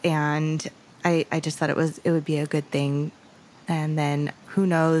things. And I just thought it would be a good thing. And then who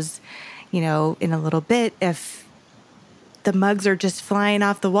knows, in a little bit, if the mugs are just flying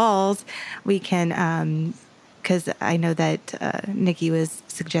off the walls, we can, because I know that Nikki was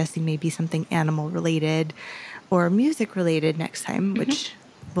suggesting maybe something animal related or music related next time, which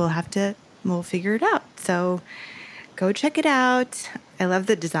we'll figure it out. So go check it out. I love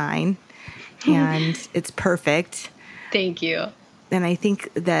the design and it's perfect. Thank you. And I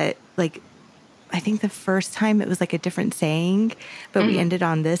think that the first time it was like a different saying, but we ended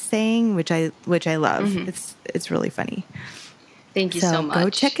on this saying, which I love. It's really funny. Thank you so much. Go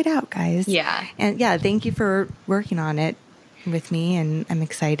check it out, guys. Yeah. And thank you for working on it with me, and I'm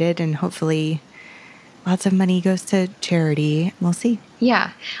excited, and hopefully lots of money goes to charity. We'll see. Yeah.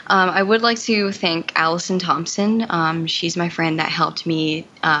 I would like to thank Allison Thompson. She's my friend that helped me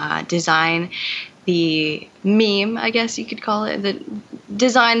design the meme, I guess you could call it, the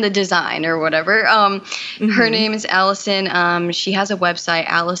design or whatever. Her name is Allison. She has a website,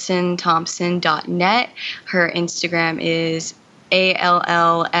 AllisonThompson.net. Her Instagram is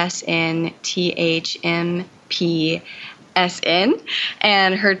ALLSNTHMPSN,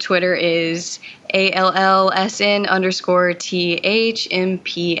 and her Twitter is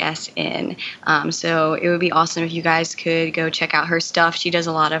ALLSN_THMPSN. So it would be awesome if you guys could go check out her stuff. She does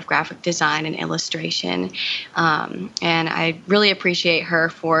a lot of graphic design and illustration. And I really appreciate her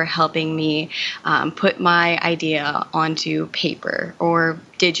for helping me put my idea onto paper, or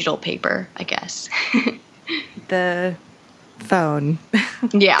digital paper, I guess. The phone.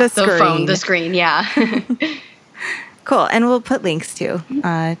 Yeah, the phone, the screen, yeah. Cool. And we'll put links to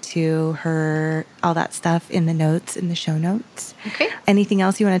her, all that stuff in the show notes. Okay. Anything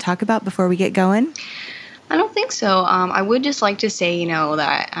else you want to talk about before we get going? I don't think so. I would just like to say,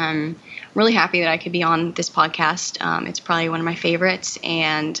 that I'm really happy that I could be on this podcast. It's probably one of my favorites,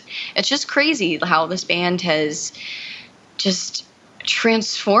 and it's just crazy how this band has just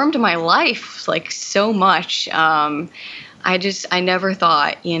transformed my life so much. I never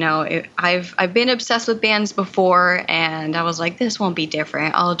thought, I've been obsessed with bands before, and I was like, this won't be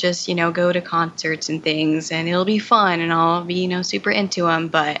different. I'll just, go to concerts and things, and it'll be fun, and I'll be, super into them.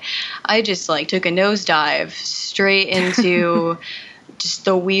 But I just took a nosedive straight into just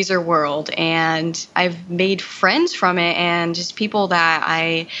the Weezer world, and I've made friends from it, and just people that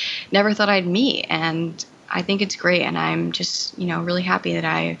I never thought I'd meet. And I think it's great, and I'm just, really happy that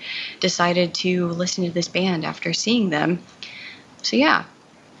I decided to listen to this band after seeing them. So yeah,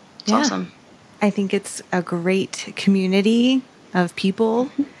 it's awesome. I think it's a great community of people.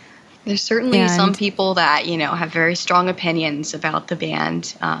 There's certainly some people that, have very strong opinions about the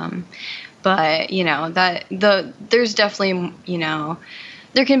band. But, there's definitely,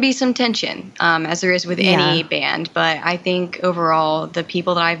 there can be some tension, as there is with any band. But I think overall, the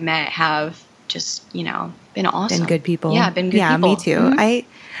people that I've met have just, been awesome. Been good people. Yeah, been good people. Yeah, me too. Mm-hmm.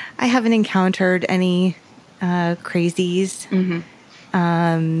 I haven't encountered any crazies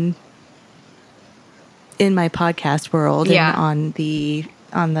in my podcast world and on the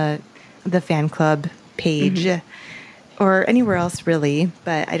fan club page or anywhere else really.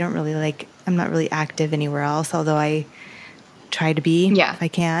 But I don't really I'm not really active anywhere else, although I try to be if I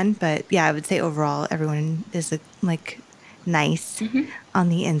can. But yeah, I would say overall everyone is nice on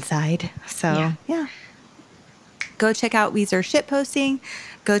the inside. So yeah. Go check out Weezer shitposting.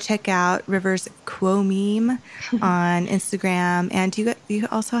 Go check out Rivers Quo Meme on Instagram. And do you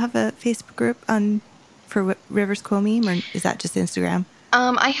also have a Facebook group for Rivers Quo Meme, or is that just Instagram?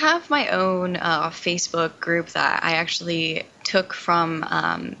 I have my own Facebook group that I actually took from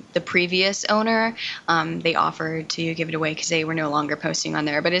the previous owner. They offered to give it away because they were no longer posting on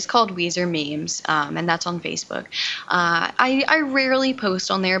there. But it's called Weezer Memes, and that's on Facebook. I rarely post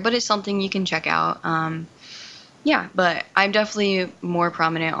on there, but it's something you can check out. Yeah, but I'm definitely more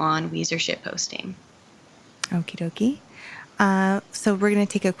prominent on Weezer shitposting. Okie dokie. So we're going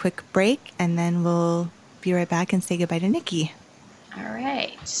to take a quick break, and then we'll be right back and say goodbye to Nikki. All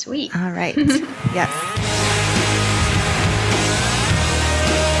right, sweet. All right. Yes.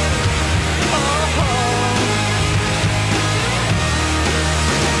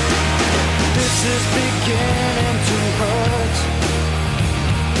 This is beginning to hurt.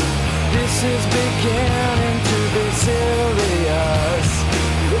 This is beginning to be serious.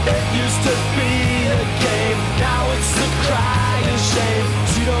 It used to be a game, now it's a cry of shame.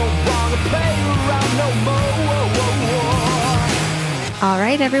 You don't want to play around no more. All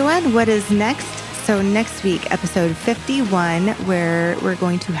right, everyone. What is next? So next week, episode 51, where we're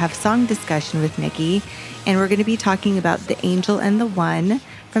going to have song discussion with Nikki, and we're going to be talking about The Angel and the One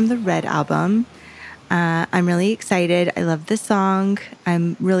from the Red album. I'm really excited. I love this song.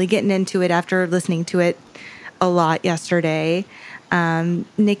 I'm really getting into it after listening to it a lot yesterday.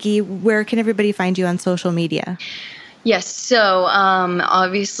 Nikki, where can everybody find you on social media? Yes, so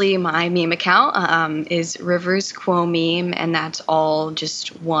obviously my meme account is Rivers Quo Meme, and that's all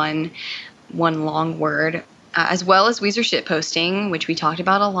just one long word, as well as Weezer shitposting, which we talked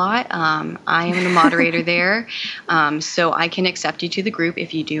about a lot. I am the moderator there, so I can accept you to the group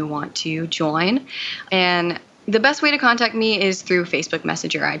if you do want to join. And the best way to contact me is through Facebook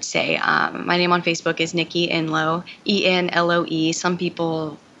Messenger, I'd say. My name on Facebook is Nikki Enloe, Enloe. Some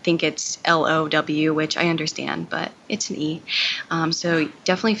people think it's LOW, which I understand, but it's an E. So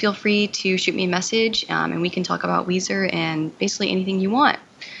definitely feel free to shoot me a message, and we can talk about Weezer and basically anything you want.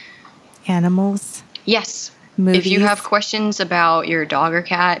 Animals? Yes. Movies? If you have questions about your dog or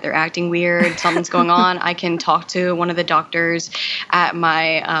cat, they're acting weird, something's going on, I can talk to one of the doctors at my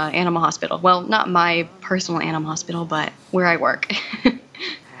animal hospital. Well, not my personal animal hospital, but where I work.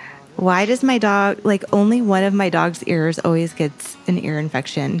 Why does my dog, only one of my dog's ears always gets an ear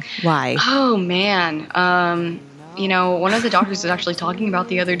infection? Why? Oh, man. One of the doctors was actually talking about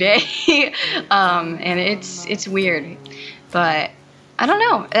the other day, and it's weird. But I don't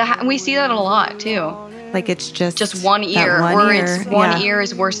know. We see that a lot, too. It's just one ear, ear. One ear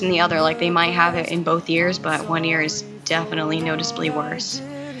is worse than the other. They might have it in both ears, but one ear is definitely noticeably worse.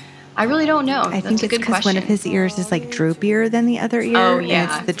 I really don't know. I That's think a it's good because question. one of his ears is droopier than the other ear. Oh, yeah.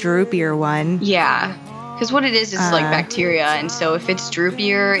 And it's the droopier one. Yeah. Because what it is bacteria, and so if it's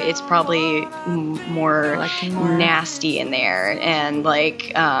droopier, it's probably more nasty in there, and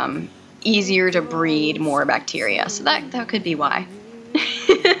easier to breed more bacteria. So that could be why.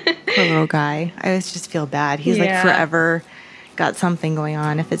 Poor little guy. I always just feel bad. He's forever got something going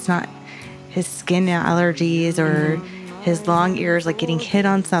on. If it's not his skin allergies or his long ears getting hit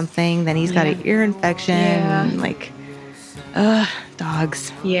on something, then he's got an ear infection. Yeah.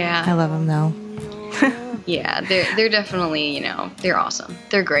 Dogs. Yeah. I love them though. Yeah, they're definitely, they're awesome.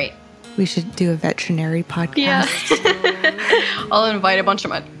 They're great. We should do a veterinary podcast. Yeah. I'll invite a bunch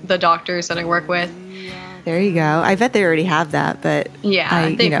of the doctors that I work with. There you go. I bet they already have that, but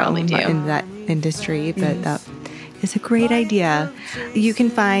yeah, they probably do. I'm not in that industry, but that is a great idea. You can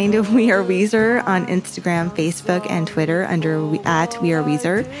find We Are Weezer on Instagram, Facebook, and Twitter at We Are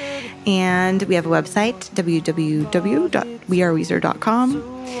Weezer. And we have a website,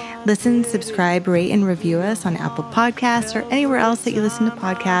 www.weareweezer.com. Listen, subscribe, rate, and review us on Apple Podcasts or anywhere else that you listen to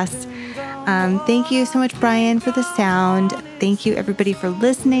podcasts. Thank you so much, Brian, for the sound. Thank you, everybody, for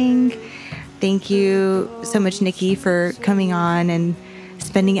listening. Thank you so much, Nikki, for coming on and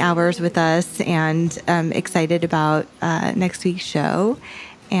spending hours with us, and excited about next week's show.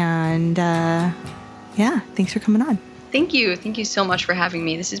 And thanks for coming on. Thank you. Thank you so much for having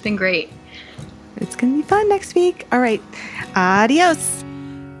me. This has been great. It's going to be fun next week. All right. Adios.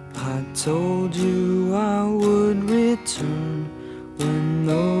 I told you I would return when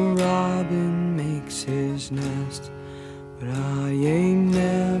the robin makes his nest, but I ain't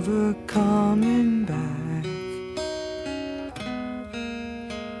never coming back.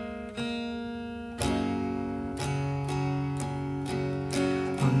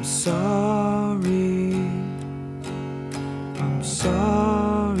 I'm sorry, I'm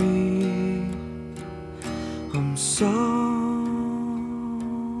sorry, I'm sorry.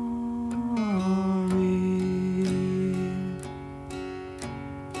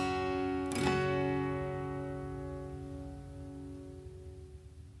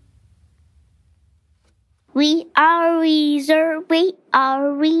 We are Weezer, we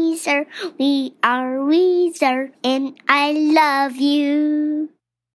are Weezer, we are Weezer, and I love you.